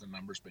 Those aren't the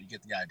numbers, but you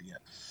get the idea.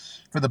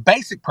 For the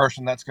basic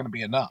person, that's going to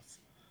be enough.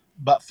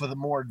 But for the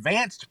more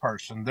advanced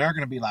person, they're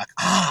going to be like,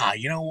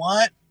 you know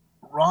what?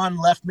 Ron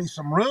left me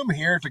some room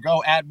here to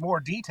go add more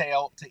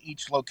detail to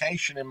each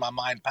location in my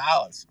mind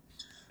palace.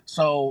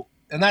 So,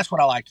 and that's what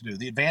I like to do.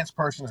 The advanced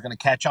person is going to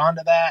catch on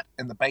to that,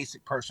 and the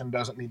basic person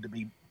doesn't need to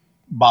be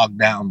bogged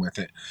down with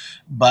it.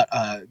 But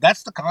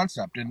that's the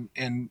concept,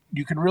 and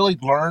you can really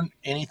learn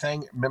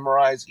anything,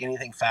 memorize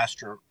anything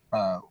faster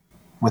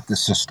with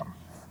this system.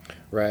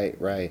 Right.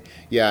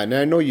 Yeah, and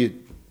I know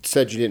you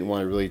said you didn't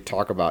want to really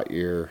talk about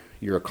your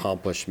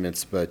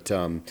accomplishments, but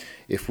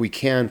if we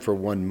can for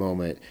one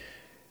moment,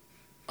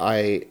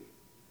 I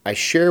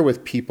share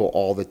with people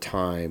all the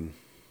time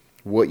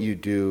what you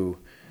do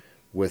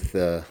with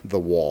the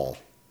wall.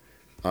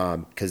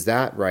 Because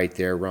that right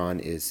there, Ron,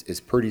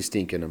 is pretty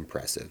stinking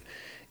impressive.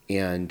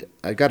 And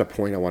I've got a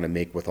point I want to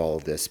make with all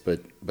of this,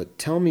 but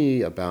tell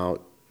me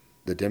about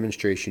the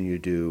demonstration you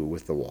do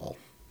with the wall.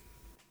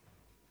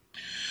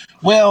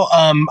 Well,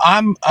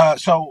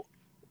 so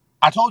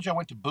I told you I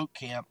went to boot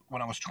camp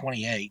when I was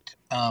 28.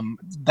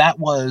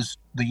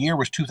 The year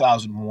was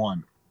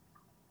 2001.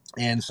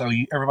 And so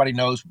everybody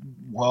knows,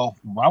 well,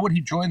 why would he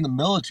join the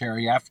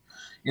military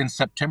in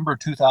September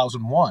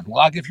 2001? Well,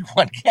 I'll give you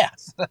one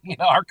guess.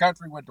 Our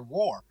country went to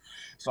war.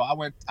 So I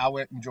went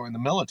and joined the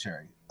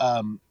military.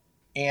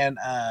 And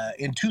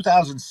in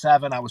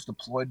 2007, I was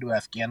deployed to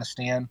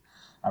Afghanistan.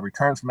 I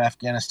returned from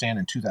Afghanistan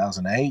in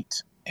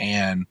 2008.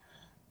 And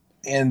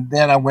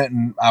then I went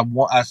and I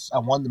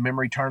won the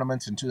memory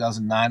tournaments in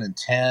 2009 and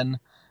 10.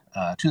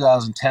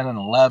 2010 and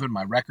 11,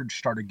 my records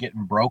started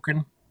getting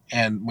broken,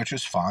 and which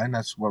is fine.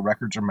 That's what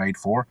records are made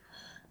for.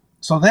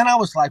 So then I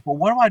was like, well,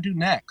 what do I do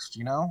next?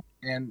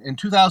 And in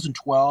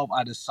 2012,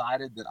 I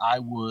decided that I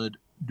would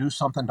do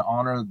something to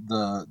honor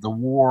the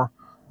war,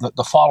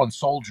 the fallen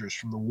soldiers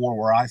from the war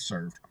where I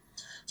served.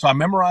 So I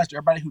memorized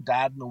everybody who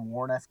died in the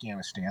war in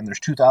Afghanistan.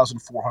 There's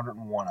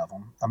 2,401 of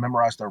them. I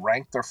memorized their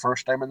rank, their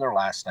first name, and their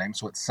last name.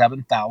 So it's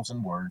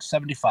 7,000 words,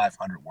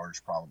 7,500 words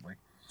probably.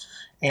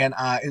 And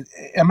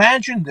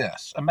imagine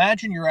this.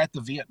 Imagine you're at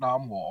the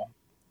Vietnam Wall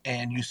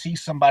and you see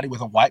somebody with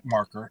a white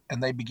marker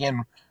and they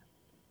begin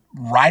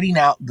writing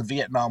out the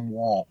Vietnam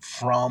Wall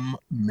from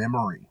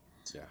memory.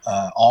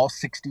 Yeah. All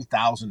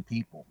 60,000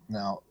 people.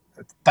 Now,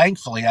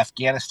 thankfully,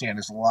 Afghanistan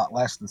is a lot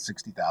less than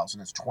 60,000.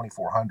 It's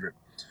 2,400.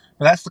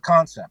 But that's the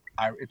concept.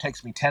 It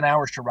takes me 10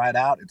 hours to write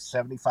out. It's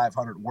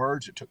 7,500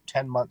 words. It took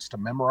 10 months to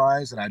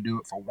memorize, and I do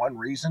it for one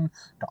reason,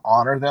 to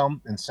honor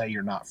them and say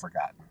you're not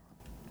forgotten.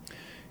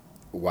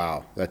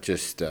 Wow,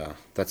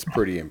 that's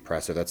pretty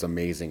impressive. That's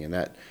amazing, and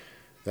that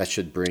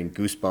should bring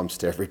goosebumps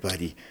to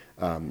everybody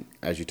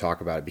as you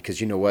talk about it, because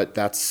you know what?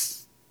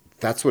 That's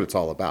what it's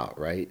all about,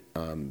 right?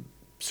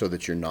 So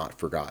that you're not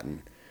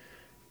forgotten.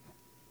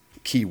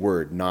 Key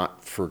word,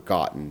 not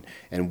forgotten.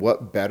 And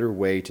what better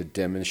way to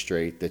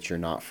demonstrate that you're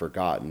not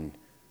forgotten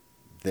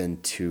than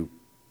to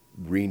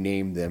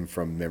rename them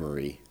from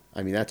memory?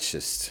 I mean,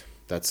 that's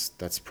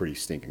pretty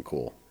stinking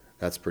cool.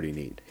 That's pretty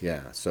neat.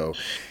 Yeah. So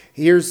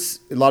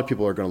here's a lot of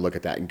people are going to look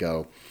at that and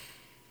go,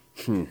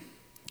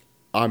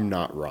 I'm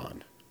not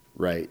Ron,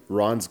 right?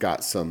 Ron's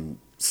got some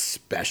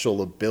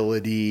special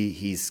ability.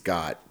 He's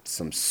got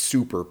some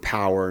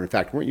superpower. In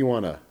fact, weren't you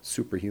on a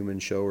Superhuman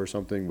show or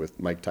something with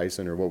Mike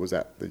Tyson, or what was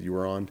that you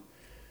were on?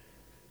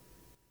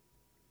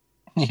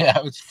 Yeah,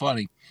 it's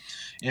funny.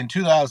 In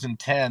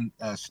 2010,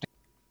 Stan,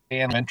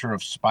 inventor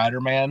of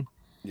Spider-Man,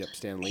 yep,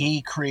 Stan Lee.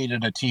 He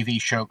created a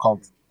TV show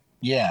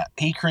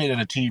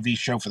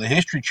for the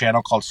History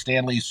Channel called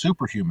Stan Lee's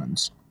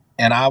Superhumans.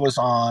 And I was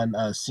on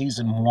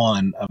season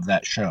 1 of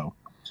that show.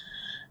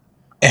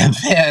 And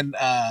then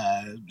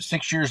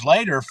 6 years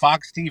later,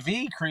 Fox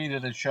TV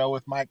created a show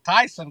with Mike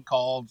Tyson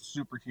called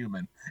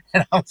Superhuman.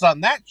 And I was on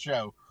that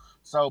show.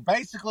 So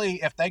basically,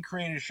 if they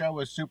create a show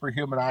with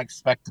Superhuman, I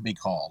expect to be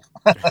called.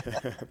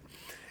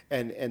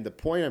 And the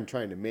point I'm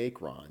trying to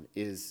make, Ron,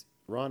 is,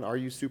 Ron, are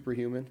you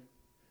superhuman?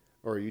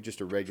 Or are you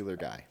just a regular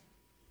guy?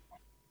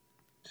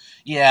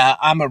 Yeah,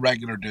 I'm a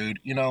regular dude.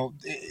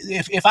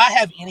 If I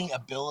have any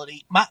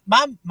ability,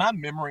 my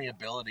memory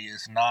ability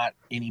is not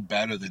any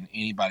better than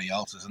anybody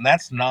else's, and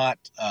that's not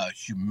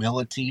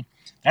humility.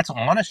 That's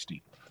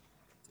honesty.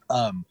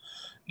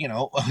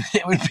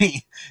 It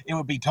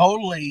would be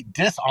totally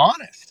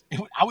dishonest.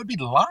 I would be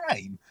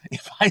lying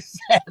if I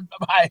said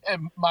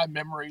my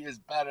memory is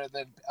better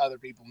than other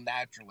people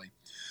naturally.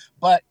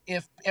 But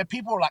if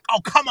people are like, oh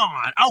come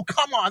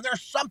on,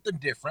 there's something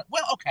different.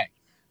 Well, okay.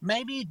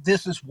 Maybe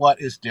this is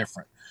what is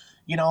different.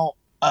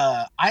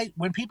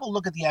 When people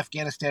look at the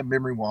Afghanistan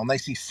memory wall and they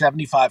see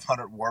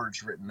 7,500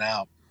 words written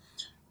out,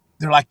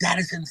 they're like, that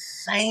is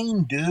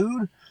insane,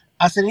 dude.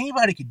 I said,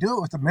 anybody could do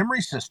it with the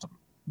memory system.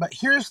 But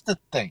here's the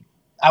thing.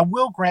 I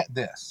will grant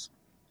this.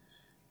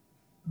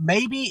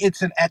 Maybe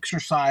it's an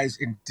exercise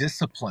in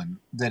discipline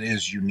that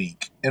is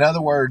unique. In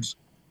other words,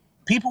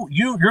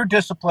 you're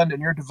disciplined and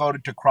you're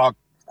devoted to Krav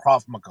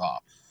Maga.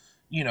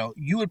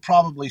 You would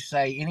probably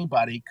say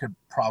anybody could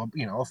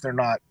probably, if they're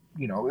not,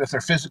 if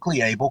they're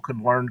physically able, could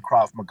learn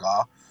Krav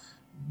Maga.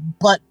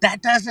 But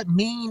that doesn't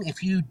mean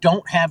if you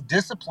don't have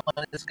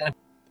discipline, it's going to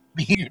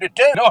be you to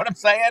do. You know what I'm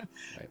saying?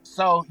 Right.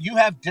 So you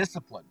have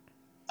discipline.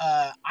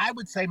 I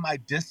would say my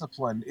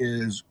discipline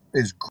is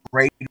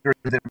greater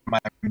than my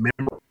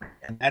memory,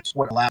 and that's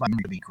what allows me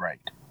to be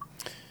great.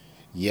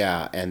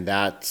 Yeah, and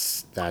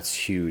that's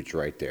huge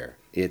right there.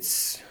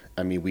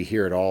 We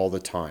hear it all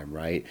the time,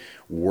 right?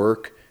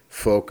 Work,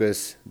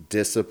 focus,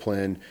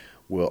 discipline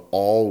will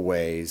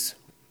always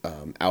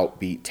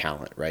outbeat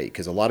talent, right?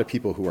 Because a lot of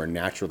people who are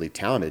naturally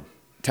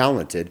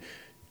talented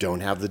don't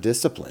have the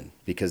discipline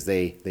because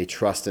they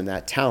trust in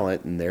that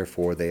talent and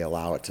therefore they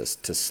allow it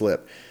to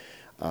slip.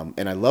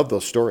 And I love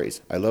those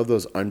stories. I love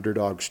those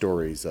underdog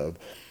stories of,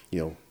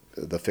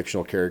 the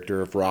fictional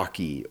character of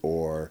Rocky,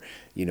 or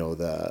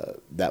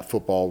that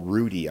football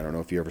Rudy. I don't know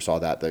if you ever saw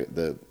that,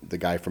 the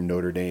guy from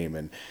Notre Dame,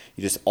 and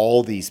just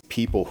all these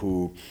people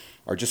who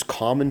are just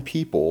common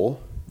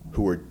people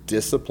who are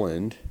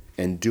disciplined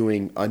and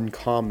doing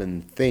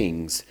uncommon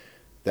things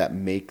that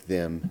make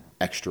them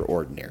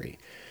extraordinary.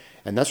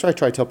 And that's what I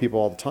try to tell people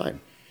all the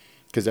time.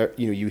 Because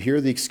you hear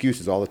the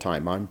excuses all the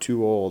time. I'm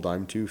too old,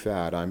 I'm too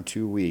fat, I'm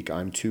too weak,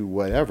 I'm too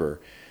whatever.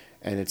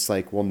 And it's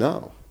like, well,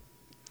 no.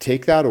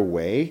 Take that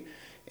away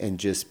and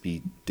just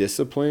be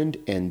disciplined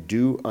and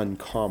do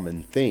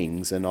uncommon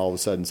things. And all of a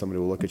sudden somebody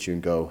will look at you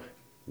and go,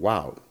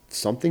 wow,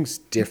 something's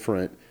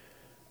different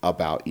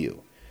about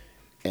you.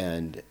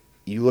 And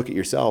you look at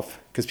yourself,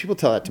 because people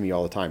tell that to me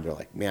all the time. They're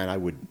like, man, I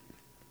would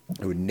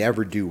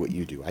never do what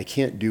you do. I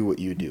can't do what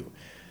you do.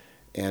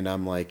 And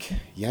I'm like,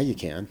 yeah, you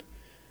can.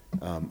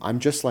 I'm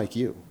just like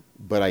you,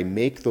 but I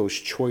make those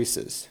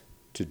choices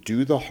to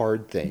do the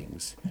hard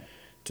things,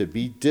 to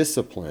be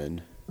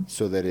disciplined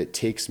so that it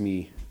takes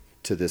me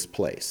to this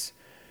place.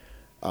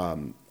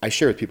 I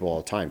share with people all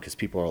the time, because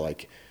people are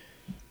like,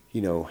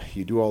 you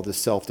do all this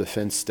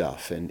self-defense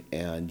stuff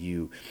and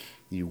you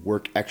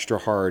work extra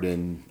hard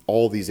in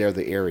all these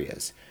other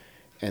areas.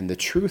 And the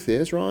truth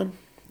is, Ron,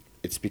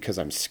 it's because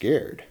I'm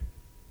scared,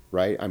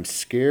 right? I'm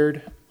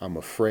scared, I'm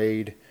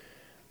afraid,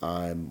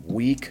 I'm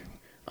weak,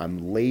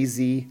 I'm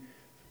lazy.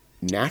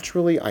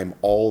 Naturally, I'm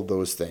all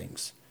those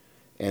things.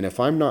 And if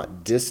I'm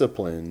not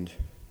disciplined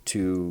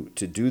to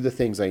do the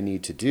things I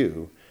need to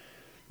do,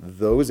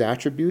 those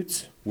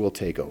attributes will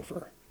take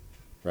over,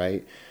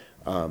 right?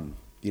 I'm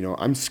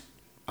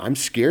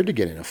scared to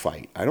get in a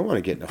fight. I don't want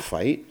to get in a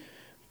fight.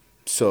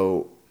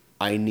 So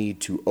I need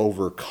to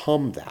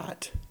overcome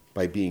that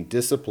by being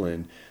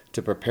disciplined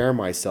to prepare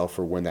myself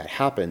for when that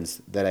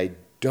happens, that I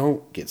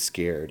don't get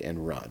scared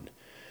and run.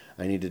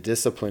 I need to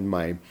discipline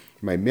my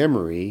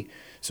memory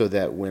so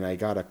that when I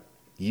got to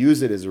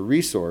use it as a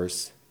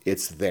resource,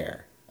 it's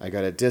there. I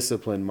got to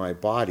discipline my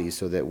body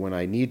so that when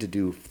I need to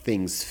do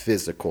things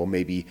physical,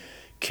 maybe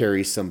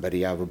carry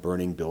somebody out of a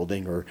burning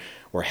building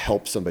or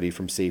help somebody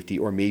from safety,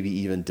 or maybe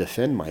even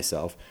defend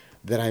myself,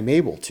 that I'm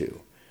able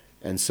to.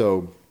 And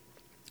so,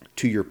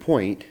 to your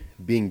point,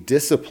 being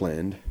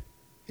disciplined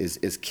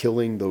is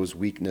killing those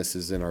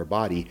weaknesses in our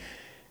body.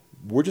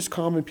 We're just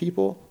common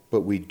people,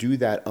 but we do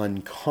that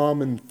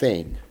uncommon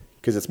thing,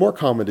 because it's more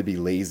common to be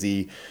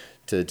lazy,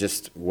 to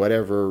just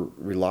whatever,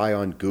 rely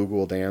on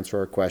Google to answer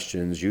our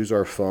questions, use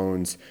our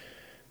phones.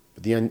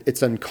 But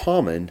it's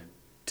uncommon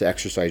to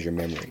exercise your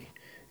memory.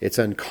 It's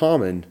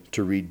uncommon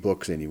to read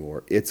books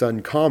anymore. It's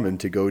uncommon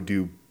to go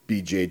do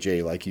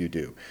BJJ like you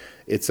do.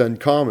 It's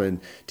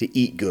uncommon to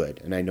eat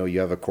good. And I know you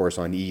have a course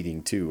on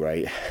eating too,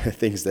 right?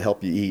 Things to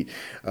help you eat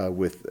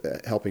with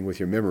helping with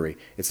your memory.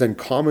 It's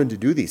uncommon to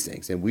do these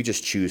things, and we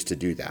just choose to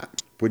do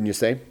that. Wouldn't you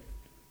say?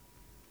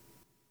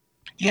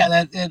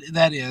 Yeah,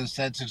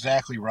 that's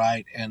exactly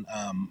right. And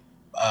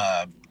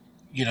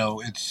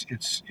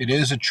it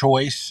is a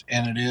choice,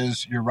 and it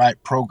is, you're right,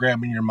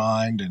 programming your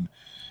mind,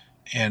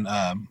 and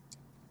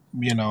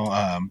you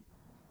know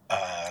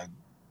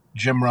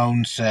Jim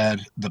Rohn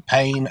said the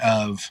pain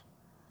of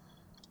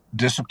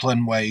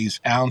discipline weighs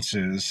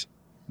ounces,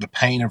 the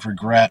pain of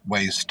regret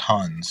weighs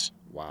tons.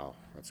 Wow,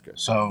 that's good.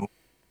 So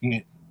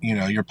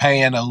you're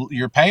paying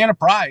a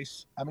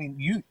price. I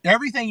mean,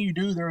 everything you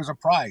do, there is a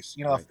price.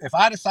 Right. If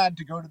I decide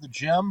to go to the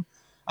gym,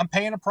 I'm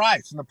paying a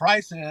price, and the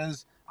price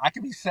is I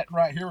could be sitting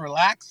right here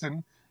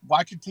relaxing,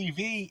 watching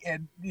TV,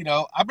 and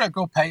I'm gonna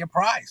go pay a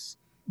price.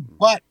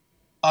 But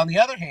on the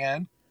other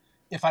hand,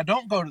 if I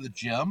don't go to the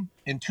gym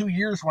in 2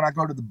 years, when I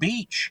go to the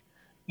beach,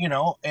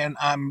 and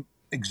I'm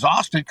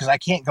exhausted because I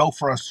can't go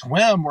for a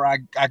swim, where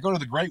I go to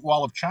the Great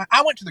Wall of China.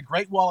 I went to the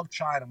Great Wall of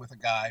China with a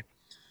guy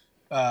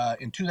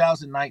in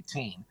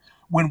 2019.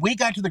 When we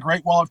got to the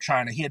Great Wall of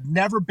China, he had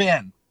never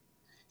been.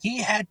 He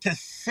had to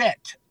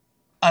sit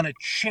on a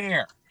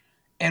chair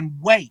and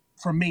wait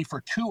for me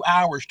for 2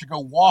 hours to go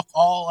walk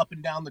all up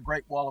and down the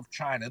Great Wall of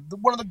China,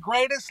 one of the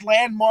greatest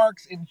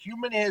landmarks in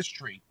human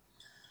history.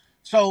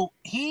 So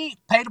he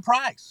paid a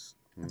price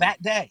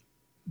that day,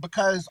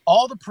 because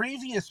all the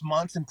previous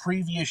months and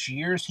previous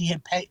years he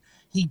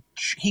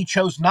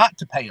chose not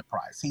to pay a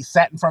price. He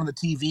sat in front of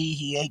the TV,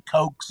 he ate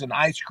Cokes and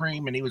ice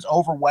cream, and he was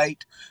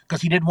overweight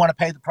because he didn't want to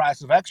pay the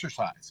price of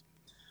exercise.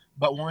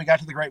 But when we got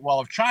to the Great Wall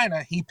of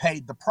China, he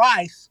paid the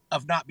price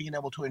of not being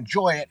able to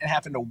enjoy it and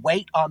having to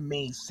wait on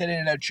me sitting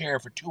in a chair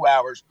for 2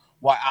 hours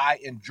while I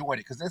enjoyed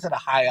it. Because this is at a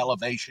high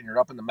elevation, you're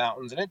up in the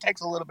mountains, and it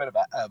takes a little bit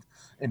of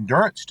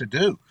endurance to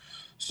do.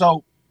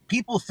 So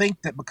people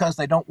think that because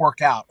they don't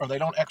work out, or they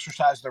don't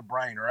exercise their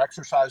brain, or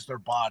exercise their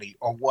body,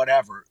 or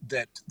whatever,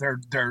 that they're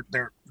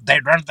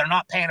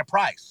not paying a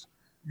price.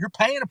 You're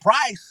paying a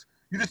price.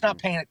 You're just not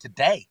paying it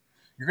today.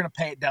 You're going to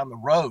pay it down the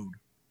road.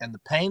 And the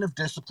pain of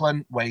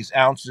discipline weighs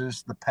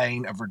ounces. The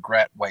pain of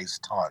regret weighs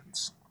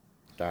tons.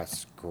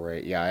 That's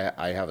great. Yeah,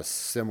 I have a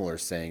similar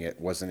saying. It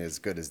wasn't as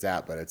good as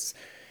that, but it's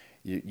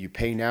you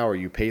pay now or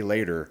you pay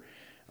later,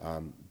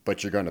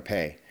 but you're going to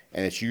pay.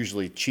 And it's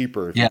usually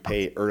cheaper if Yeah. you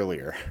pay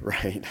earlier,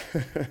 right?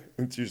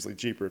 It's usually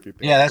cheaper if you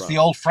pay Yeah, that's upfront. the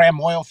old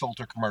Fram oil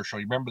filter commercial.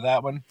 You remember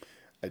that one?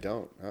 I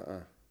don't.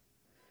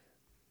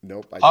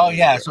 Nope. I Oh don't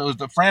yeah, remember. so it was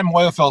the Fram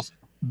oil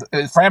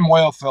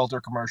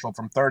filter commercial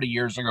from 30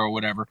 years ago or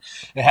whatever.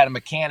 It had a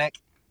mechanic.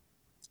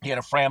 He had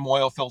a Fram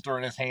oil filter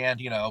in his hand,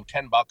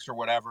 $10 or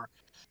whatever.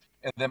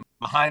 And then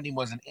behind him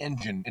was an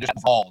engine. It just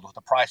evolved with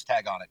a price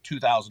tag on it,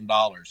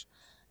 $2,000.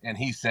 And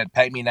he said,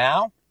 "Pay me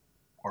now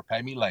or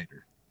pay me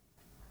later."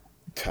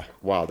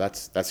 Wow,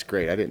 that's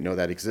great. I didn't know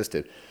that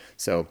existed.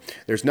 So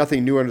there's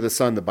nothing new under the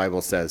sun, the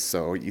Bible says.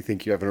 So you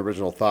think you have an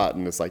original thought,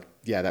 and it's like,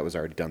 yeah, that was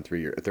already done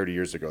 30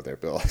 years ago there,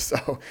 Bill.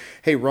 So,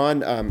 hey,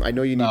 Ron, I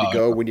know you need to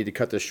go. We need to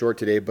cut this short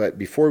today. But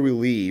before we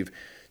leave,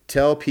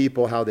 tell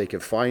people how they can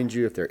find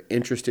you if they're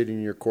interested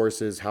in your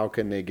courses. How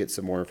can they get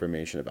some more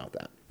information about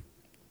that?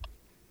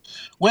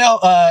 Well,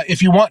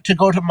 if you want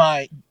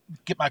to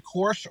get my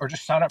course or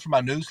just sign up for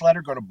my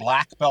newsletter, go to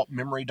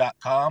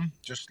blackbeltmemory.com.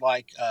 Just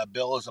like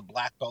Bill is a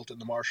black belt in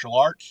the martial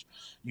arts,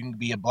 you can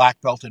be a black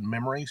belt in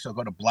memory. So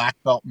go to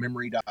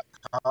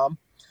blackbeltmemory.com.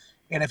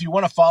 And if you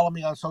want to follow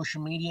me on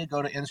social media,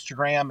 go to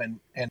Instagram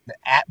and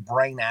at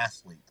Brain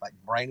Athlete, like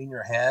brain in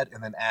your head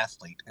and then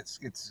athlete.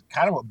 It's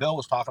kind of what Bill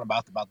was talking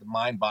about the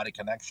mind-body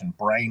connection,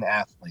 Brain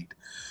Athlete.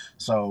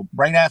 So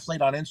Brain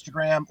Athlete on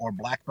Instagram or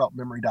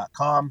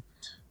blackbeltmemory.com.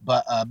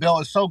 But Bill,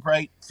 it's so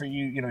great for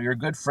you. You're a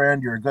good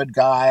friend. You're a good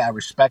guy. I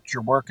respect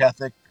your work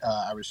ethic.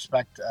 I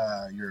respect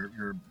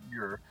your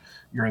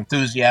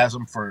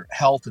enthusiasm for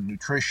health and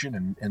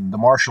nutrition and the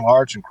martial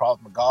arts and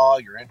Krav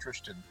Maga. Your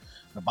interest in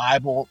the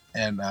Bible,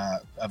 and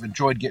I've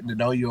enjoyed getting to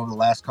know you over the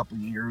last couple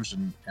of years.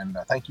 And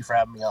thank you for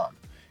having me on.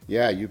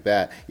 Yeah, you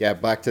bet. Yeah,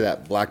 back to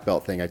that black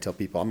belt thing. I tell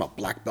people I'm a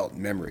black belt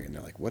in memory, and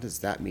they're like, "What does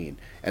that mean?"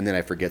 And then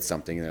I forget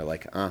something, and they're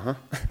like, "Uh-huh."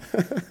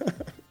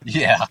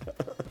 Yeah.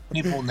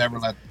 People will never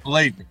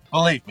believe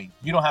me.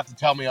 You don't have to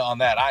tell me on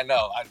that. I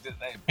know.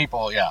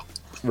 People, yeah.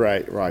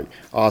 Right.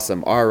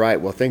 Awesome. All right.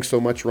 Well, thanks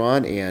so much,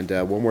 Ron. And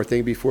one more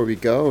thing before we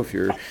go. If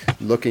you're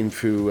looking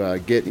to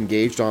get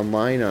engaged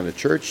online on a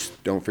church,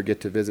 don't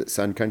forget to visit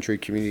Sun Country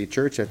Community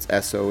Church. That's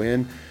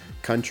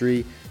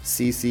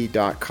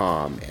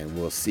SONCountryCC.com. And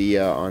we'll see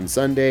you on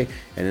Sunday.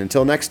 And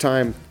until next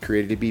time,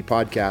 Created to Be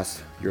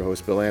Podcast, your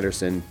host, Bill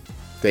Anderson.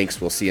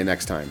 Thanks. We'll see you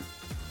next time.